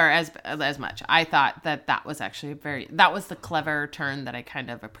 or as much. I thought that was actually that was the clever turn that I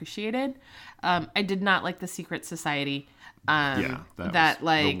kind of appreciated. I did not like the secret society. That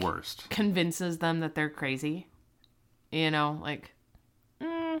like the worst. Convinces them that they're crazy.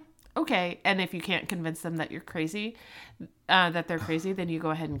 Okay. And if you can't convince them that you're crazy, that they're crazy, then you go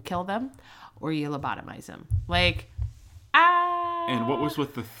ahead and kill them, or you lobotomize them. And what was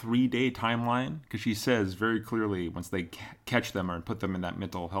with the 3-day timeline? Because she says very clearly once they catch them or put them in that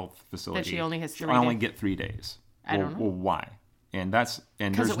mental health facility, that she only has 3 days. I only days. Get 3 days. I don't know. Well, why? And there's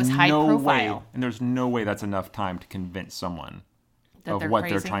it was high no profile. way, and there's no way that's enough time to convince someone of what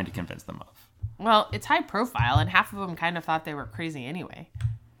they're trying to convince them of. Well, it's high profile, and half of them kind of thought they were crazy anyway.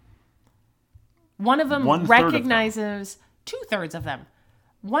 One of them recognizes 2/3 of them.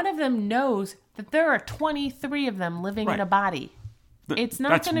 One of them knows that there are 23 of them living in a body. It's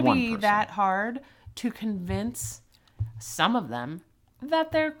not going to be that hard to convince some of them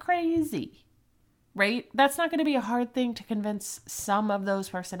that they're crazy, right? That's not going to be a hard thing to convince some of those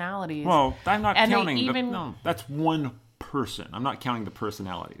personalities. Well, I'm not counting. No, that's one person. I'm not counting the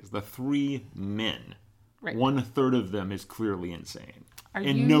personalities. The 3 men. Right. 1/3 of them is clearly insane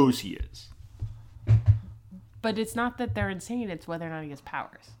knows he is. But it's not that they're insane. It's whether or not he has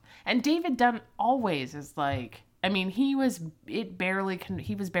powers. And David Dunn always is like. I mean, he was barely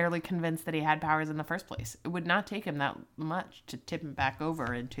convinced that he had powers in the first place. It would not take him that much to tip him back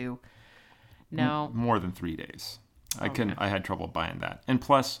over into more than 3 days. I had trouble buying that. And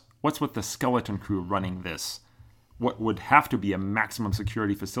plus, what's with the skeleton crew running this? What would have to be a maximum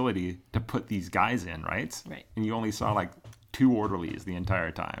security facility to put these guys in, right? Right. And you only saw 2 orderlies the entire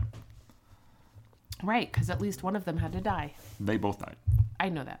time. Right, because at least one of them had to die. They both died. I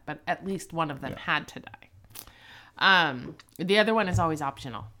know that, but at least one of them had to die. The other one is always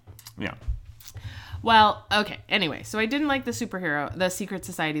optional. Yeah. Well, okay. Anyway, so I didn't like the secret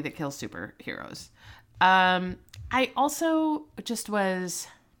society that kills superheroes. I also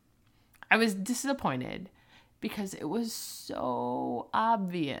I was disappointed because it was so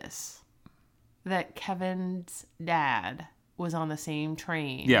obvious that Kevin's dad was on the same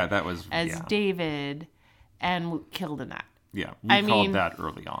train. Yeah, that was as David and killed in that. Yeah, we called that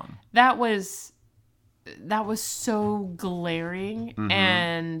early on. That was so glaring,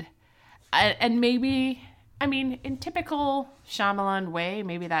 and maybe, I mean, in typical Shaymalan way,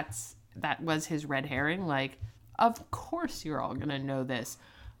 maybe that was his red herring. Of course you're all gonna know this.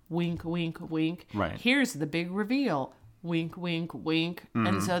 Wink, wink, wink. Right. Here's the big reveal. Wink, wink, wink.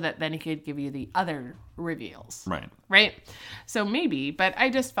 And so that then he could give you the other reveals. Right. Right? So maybe, but I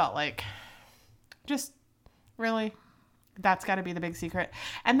just felt just really, that's got to be the big secret.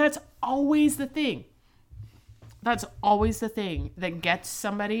 And that's always the thing. That's always the thing that gets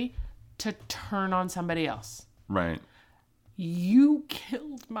somebody to turn on somebody else. Right. You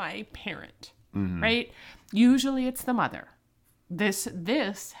killed my parent. Right? Usually it's the mother.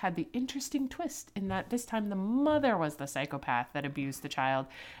 This had the interesting twist in that this time the mother was the psychopath that abused the child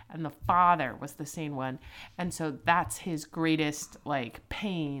and the father was the sane one. And so that's his greatest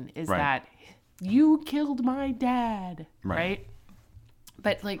pain is that you killed my dad. Right?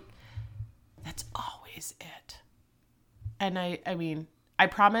 But that's always it. And I mean, I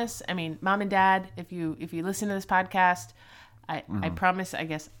promise, mom and dad, if you listen to this podcast, I promise, I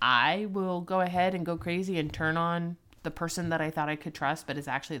guess I will go ahead and go crazy and turn on the person that I thought I could trust, but is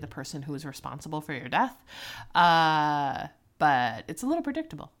actually the person who is responsible for your death. But it's a little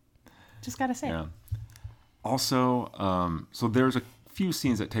predictable. Just gotta say. Yeah. Also, so there's a few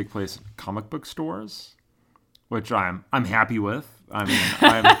scenes that take place in comic book stores, which I'm happy with. I'm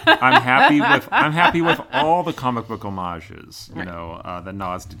happy with all the comic book homages. The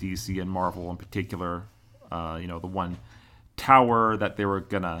nods to DC and Marvel in particular. The one tower that they were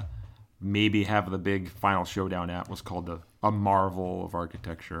gonna maybe have the big final showdown at was called a marvel of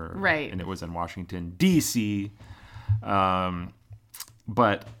architecture. Right. And it was in Washington, D.C.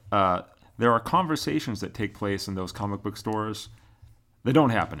 But there are conversations that take place in those comic book stores that don't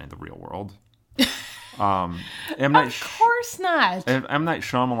happen in the real world. Of course not. M. Night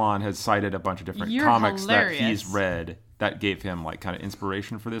Shyamalan has cited a bunch of different comics that he's read that gave him kind of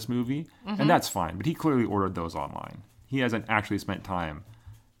inspiration for this movie. And that's fine. But he clearly ordered those online. He hasn't actually spent time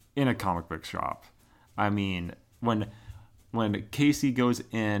in a comic book shop. I mean, when Casey goes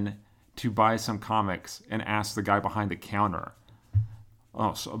in to buy some comics and asks the guy behind the counter,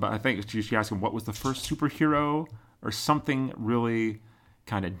 Oh, so but I think she asked him what was the first superhero or something really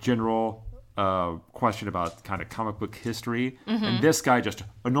kind of general question about kind of comic book history. And this guy just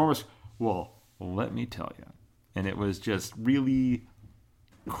enormous. Well, let me tell you. And it was just really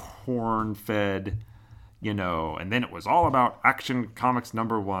corn-fed, and then it was all about Action Comics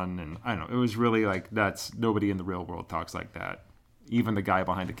 #1. And I don't know, it was really like that's nobody in the real world talks like that. Even the guy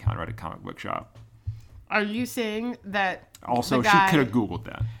behind the counter at a comic book shop. Are you saying that also she could have Googled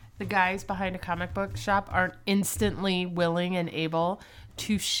that? The guys behind a comic book shop aren't instantly willing and able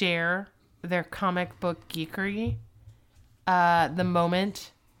to share their comic book geekery the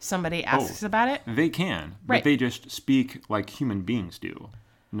moment somebody asks about it? They can, but they just speak like human beings do,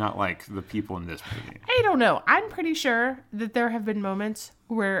 not like the people in this movie. I don't know. I'm pretty sure that there have been moments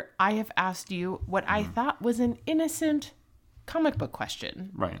where I have asked you what I thought was an innocent comic book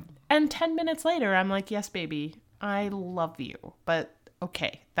question. Right. And 10 minutes later, I'm like, yes, baby, I love you. But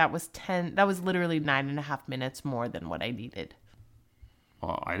okay, that was literally 9.5 minutes more than what I needed.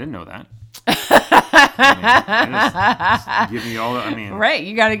 Well, I didn't know that. Just give me all the, right,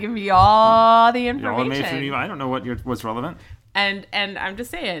 you got to give me all the information. I don't know what's relevant. And I'm just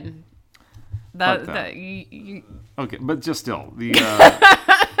saying. Okay, but just still, the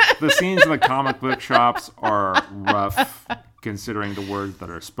scenes in the comic book shops are rough, considering the words that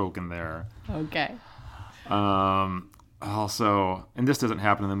are spoken there. Okay. Also, and this doesn't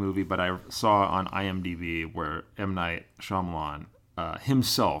happen in the movie, but I saw on IMDb where M. Night Shyamalan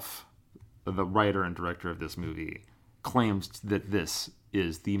himself, the writer and director of this movie, claims that this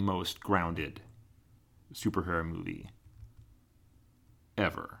is the most grounded superhero movie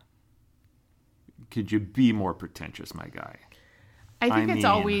ever. Could you be more pretentious, my guy? I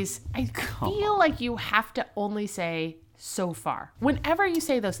feel like you have to only say so far. Whenever you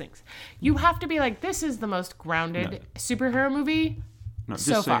say those things, you have to be like, this is the most grounded superhero movie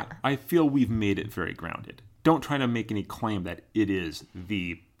so far. I feel we've made it very grounded. Don't try to make any claim that it is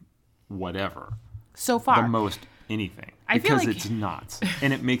the whatever. So far. The most anything. Because it's not.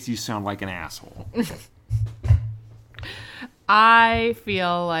 And it makes you sound like an asshole. I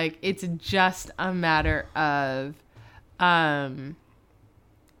feel like it's just a matter of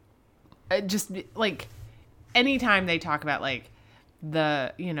just like anytime they talk about like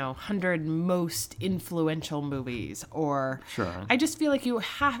the 100 most influential movies or sure. I just feel like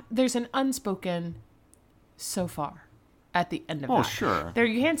there's an unspoken so far at the end of that. Oh, sure. There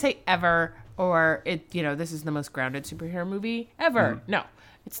you can't say ever or this is the most grounded superhero movie ever. Mm. No.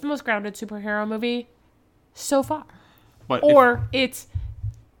 It's the most grounded superhero movie so far. But it's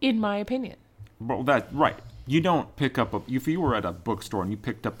in my opinion. Well, that's right. You don't pick up if you were at a bookstore and you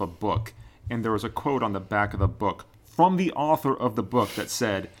picked up a book and there was a quote on the back of the book from the author of the book that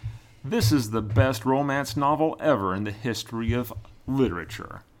said, "This is the best romance novel ever in the history of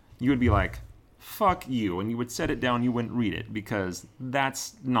literature." You would be like, fuck you, and you would set it down, you wouldn't read it because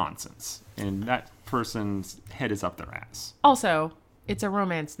that's nonsense. And that person's head is up their ass. Also, it's a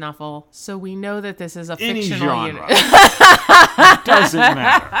romance novel, so we know that this is a fictional genre.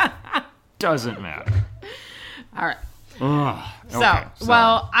 Doesn't matter. All right. Okay, so,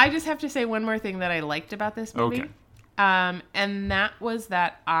 well, I just have to say one more thing that I liked about this movie. Okay. And that was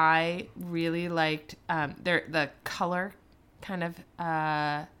that I really liked the color kind of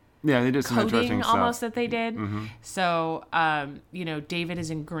they did some interesting stuff. Almost that they did. Mm-hmm. So, David is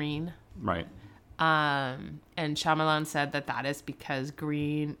in green. Right. And Shaymalan said that is because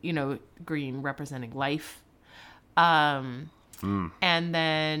green representing life. And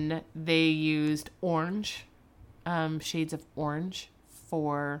then they used orange, shades of orange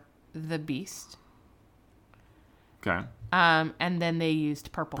for the beast. Okay. And then they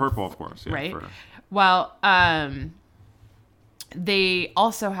used purple. Purple, of course. Yeah, right? Well, they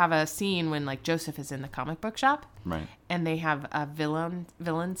also have a scene when like Joseph is in the comic book shop. Right. And they have a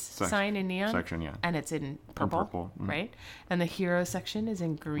villains sign in neon. Section, yeah. And it's in purple. Mm-hmm. Right? And the hero section is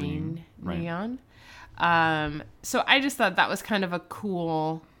in green neon. Right. So I just thought that was kind of a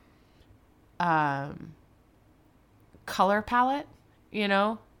cool color palette,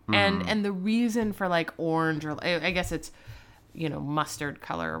 Mm-hmm. And the reason for like orange or I guess it's mustard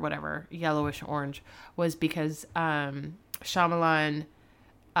color or whatever, yellowish orange, was because Shaymalan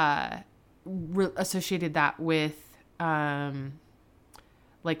associated that with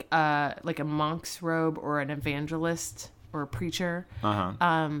like a monk's robe or an evangelist or a preacher,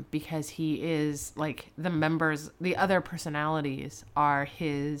 because he is like the other personalities are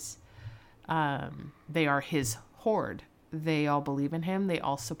his, they are his horde. They all believe in him. They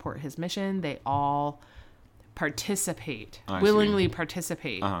all support his mission. They all willingly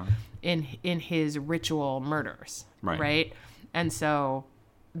participate in his ritual murders. Right. And so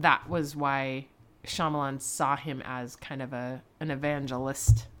that was why Shyamalan saw him as kind of an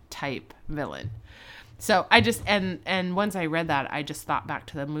evangelist type villain. So I just, and once I read that, I just thought back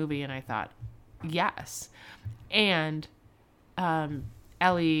to the movie and I thought, yes. And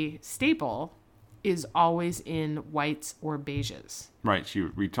Ellie Staple is always in whites or beiges. Right.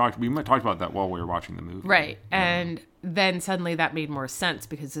 We talked about that while we were watching the movie. Right. Yeah. And then suddenly that made more sense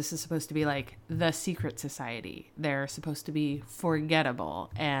because this is supposed to be like the secret society. They're supposed to be forgettable.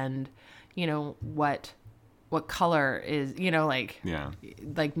 And, you know, what color is, you know, like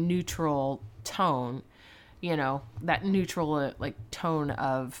neutral tone, you know, that neutral like tone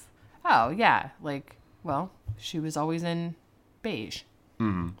of, oh yeah, like, well, she was always in beige.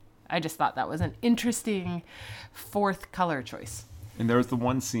 Mm-hmm. I just thought that was an interesting fourth color choice. And there's the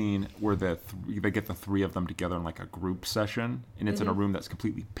one scene where they get the three of them together in like a group session, and it's in a room that's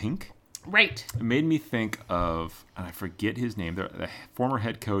completely pink. Right. It made me think of, and I forget his name, the former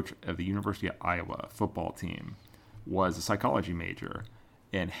head coach of the University of Iowa football team was a psychology major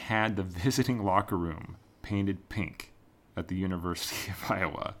and had the visiting locker room painted pink at the University of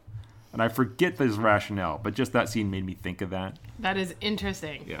Iowa. And I forget his rationale, but just that scene made me think of that. That is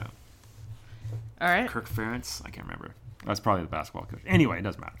interesting. Yeah. All right. Kirk Ferentz? I can't remember. That's probably the basketball coach. Anyway, it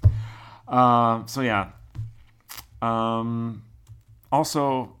doesn't matter. So, yeah.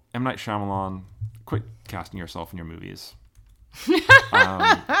 Also, M. Night Shyamalan, quit casting yourself in your movies.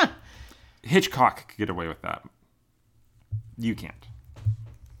 Hitchcock could get away with that. You can't.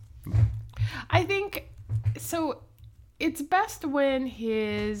 I think, so it's best when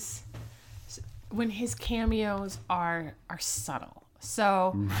his cameos are subtle.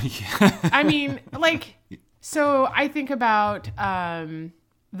 So, I mean, like, so I think about The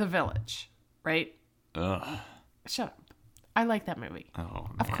Village, right? Ugh. Shut up. I like that movie. Oh,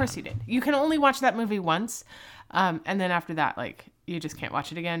 man. Of course you did. You can only watch that movie once. And then after that, like, you just can't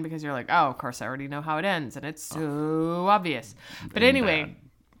watch it again because you're like, oh, of course I already know how it ends. And it's so obvious. But anyway,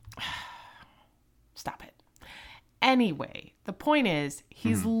 stop it. Anyway, the point is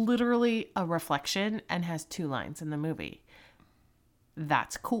he's literally a reflection and has 2 lines in the movie.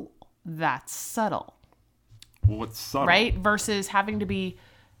 That's cool. That's subtle. Well, what's subtle? Right? Versus having to be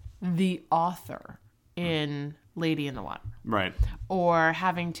the author in Lady in the Water. Right. Or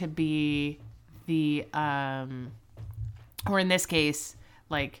having to be the, or in this case,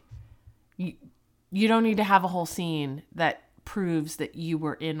 like, you don't need to have a whole scene that proves that you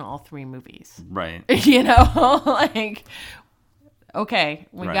were in all 3 movies. Right. You know, like, okay,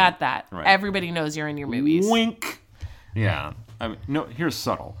 we right. got that. Right. Everybody knows you're in your movies. Wink. Yeah. I mean, no, here's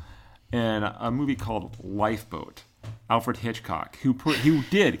subtle. In a movie called Lifeboat, Alfred Hitchcock, who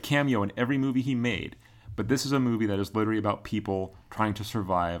did cameo in every movie he made, but this is a movie that is literally about people trying to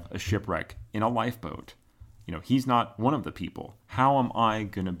survive a shipwreck in a lifeboat. You know, he's not one of the people. How am I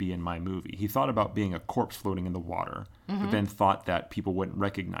going to be in my movie? He thought about being a corpse floating in the water, but then thought that people wouldn't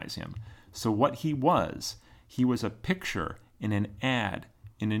recognize him. So what he was a picture in an ad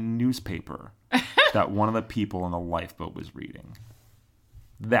in a newspaper that one of the people in the lifeboat was reading.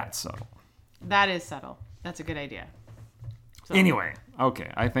 That's subtle. That is subtle. That's a good idea. So. Anyway, okay.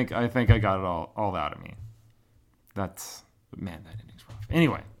 I think I got it all out of me. That ending's rough.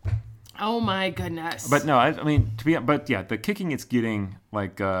 Anyway. Oh my goodness. But no, I mean, the kicking it's getting,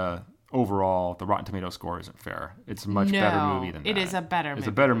 like, overall, the Rotten Tomato score isn't fair. It's a much better movie than that. It is a better movie. It's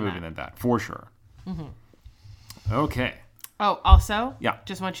a better movie than that, for sure. Mm-hmm. Okay. Oh, also, yeah.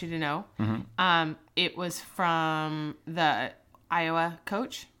 Just want you to know, it was from the Iowa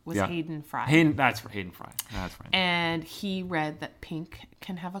coach, Hayden Fry. That's Hayden Fry. That's right. And he read that pink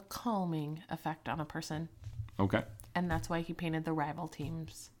can have a calming effect on a person. Okay. And that's why he painted the rival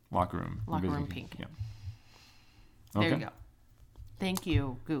team's locker room pink. Yeah. Okay. There you go. Thank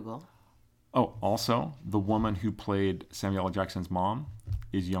you, Google. Oh, also, the woman who played Samuel L. Jackson's mom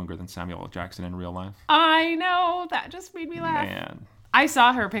is younger than Samuel L. Jackson in real life. I know. That just made me laugh. Man. I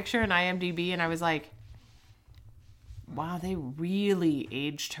saw her picture in IMDb and I was like, wow, they really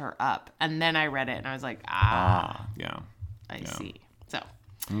aged her up. And then I read it and I was like, yeah. I see. So.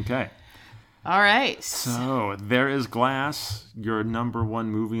 Okay. All right. So, There Is Glass, your number 1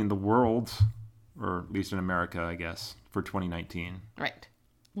 movie in the world, or at least in America, I guess, for 2019. Right.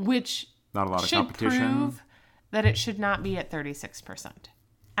 Which not a lot of competition. Prove that it should not be at 36%.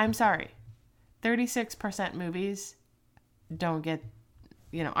 I'm sorry. 36% movies don't get,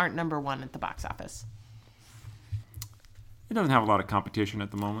 aren't number 1 at the box office. It doesn't have a lot of competition at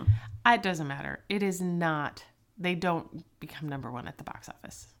the moment. It doesn't matter. It is not. They don't become number 1 at the box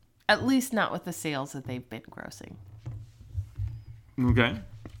office. At least not with the sales that they've been grossing. Okay.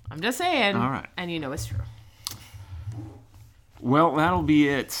 I'm just saying. All right. And it's true. Well, that'll be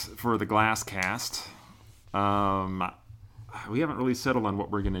it for the Glass Cast. We haven't really settled on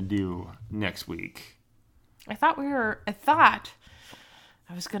what we're going to do next week. I thought I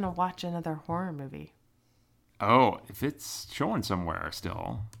was going to watch another horror movie. Oh, if it's showing somewhere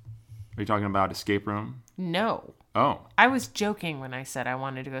still. Are you talking about Escape Room? No. Oh. I was joking when I said I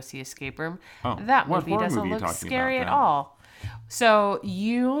wanted to go see Escape Room. Oh. That movie doesn't look scary at all. So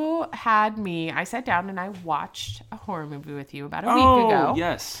you had me, I sat down and I watched a horror movie with you about a week ago. Oh,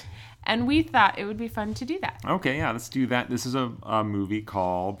 yes. And we thought it would be fun to do that. Okay, yeah, let's do that. This is a movie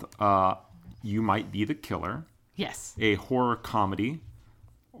called You Might Be the Killer. Yes. A horror comedy,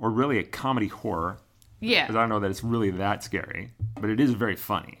 or really a comedy horror. Yeah. Because I don't know that it's really that scary, but it is very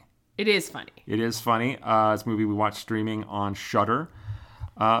funny. It is funny. It is funny. It's a movie we watched streaming on Shudder.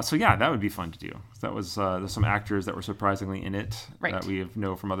 So yeah, that would be fun to do. That was there's some actors that were surprisingly in it that we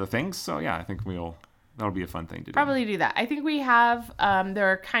know from other things. So yeah, I think that'll be a fun thing to do. Probably do that. I think we have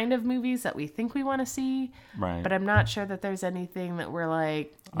there are kind of movies that we think we want to see, right? But I'm not sure that there's anything that we're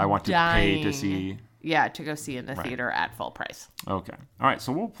like I want to pay to see. Yeah, to go see in the theater at full price. Okay. All right.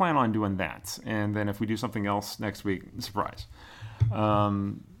 So we'll plan on doing that, and then if we do something else next week, surprise.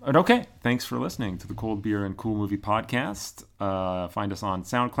 But okay, thanks for listening to the Cold Beer and Cool Movie Podcast. Find us on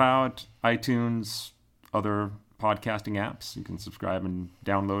SoundCloud, iTunes, other podcasting apps. You can subscribe and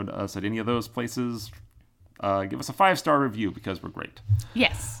download us at any of those places. Give us a 5-star review because we're great.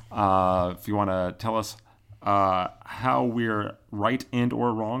 Yes. If you want to tell us how we're right and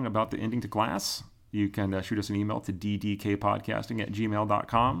or wrong about the ending to Glass, you can shoot us an email to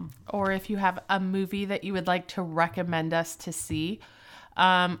ddkpodcasting@gmail.com. Or if you have a movie that you would like to recommend us to see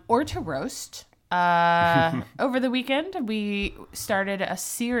or to roast. Over the weekend, we started a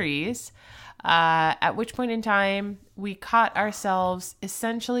series, at which point in time we caught ourselves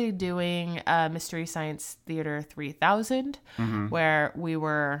essentially doing Mystery Science Theater 3000, where we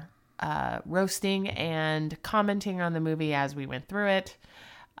were roasting and commenting on the movie as we went through it.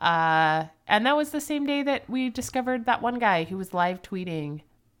 And that was the same day that we discovered that one guy who was live tweeting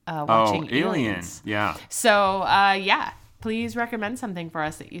watching Aliens. Yeah. So, please recommend something for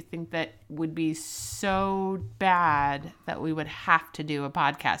us that you think that would be so bad that we would have to do a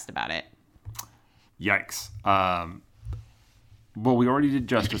podcast about it. Yikes. Well, we already did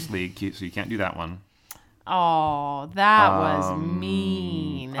Justice League, so you can't do that one. Oh, that was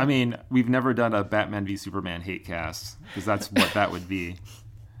mean. I mean, we've never done a Batman v Superman hate cast, because that's what that would be.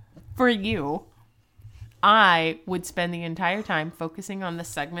 For you, I would spend the entire time focusing on the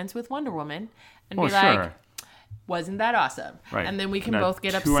segments with Wonder Woman and be like, wasn't that awesome? Right. And then we can both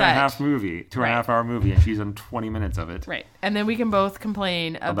get upset. 2.5 hour movie, and she's in 20 minutes of it. Right. And then we can both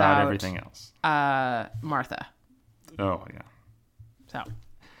complain about everything else. Martha. Oh, yeah. So.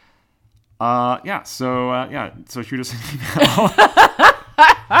 So shoot us an email.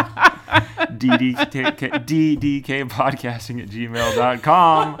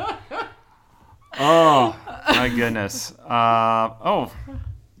 ddkpodcasting@gmail.com. Oh, my goodness.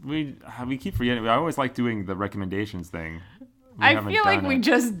 We keep forgetting. I always like doing the recommendations thing. I feel like we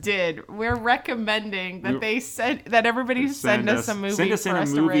just did. We're recommending that that everybody send us a movie. Send us in a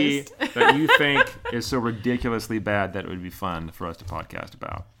movie that you think is so ridiculously bad that it would be fun for us to podcast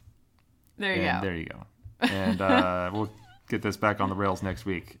about. There you go. And we'll get this back on the rails next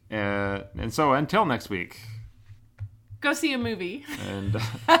week. And so until next week, go see a movie. And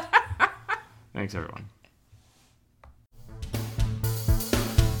thanks, everyone.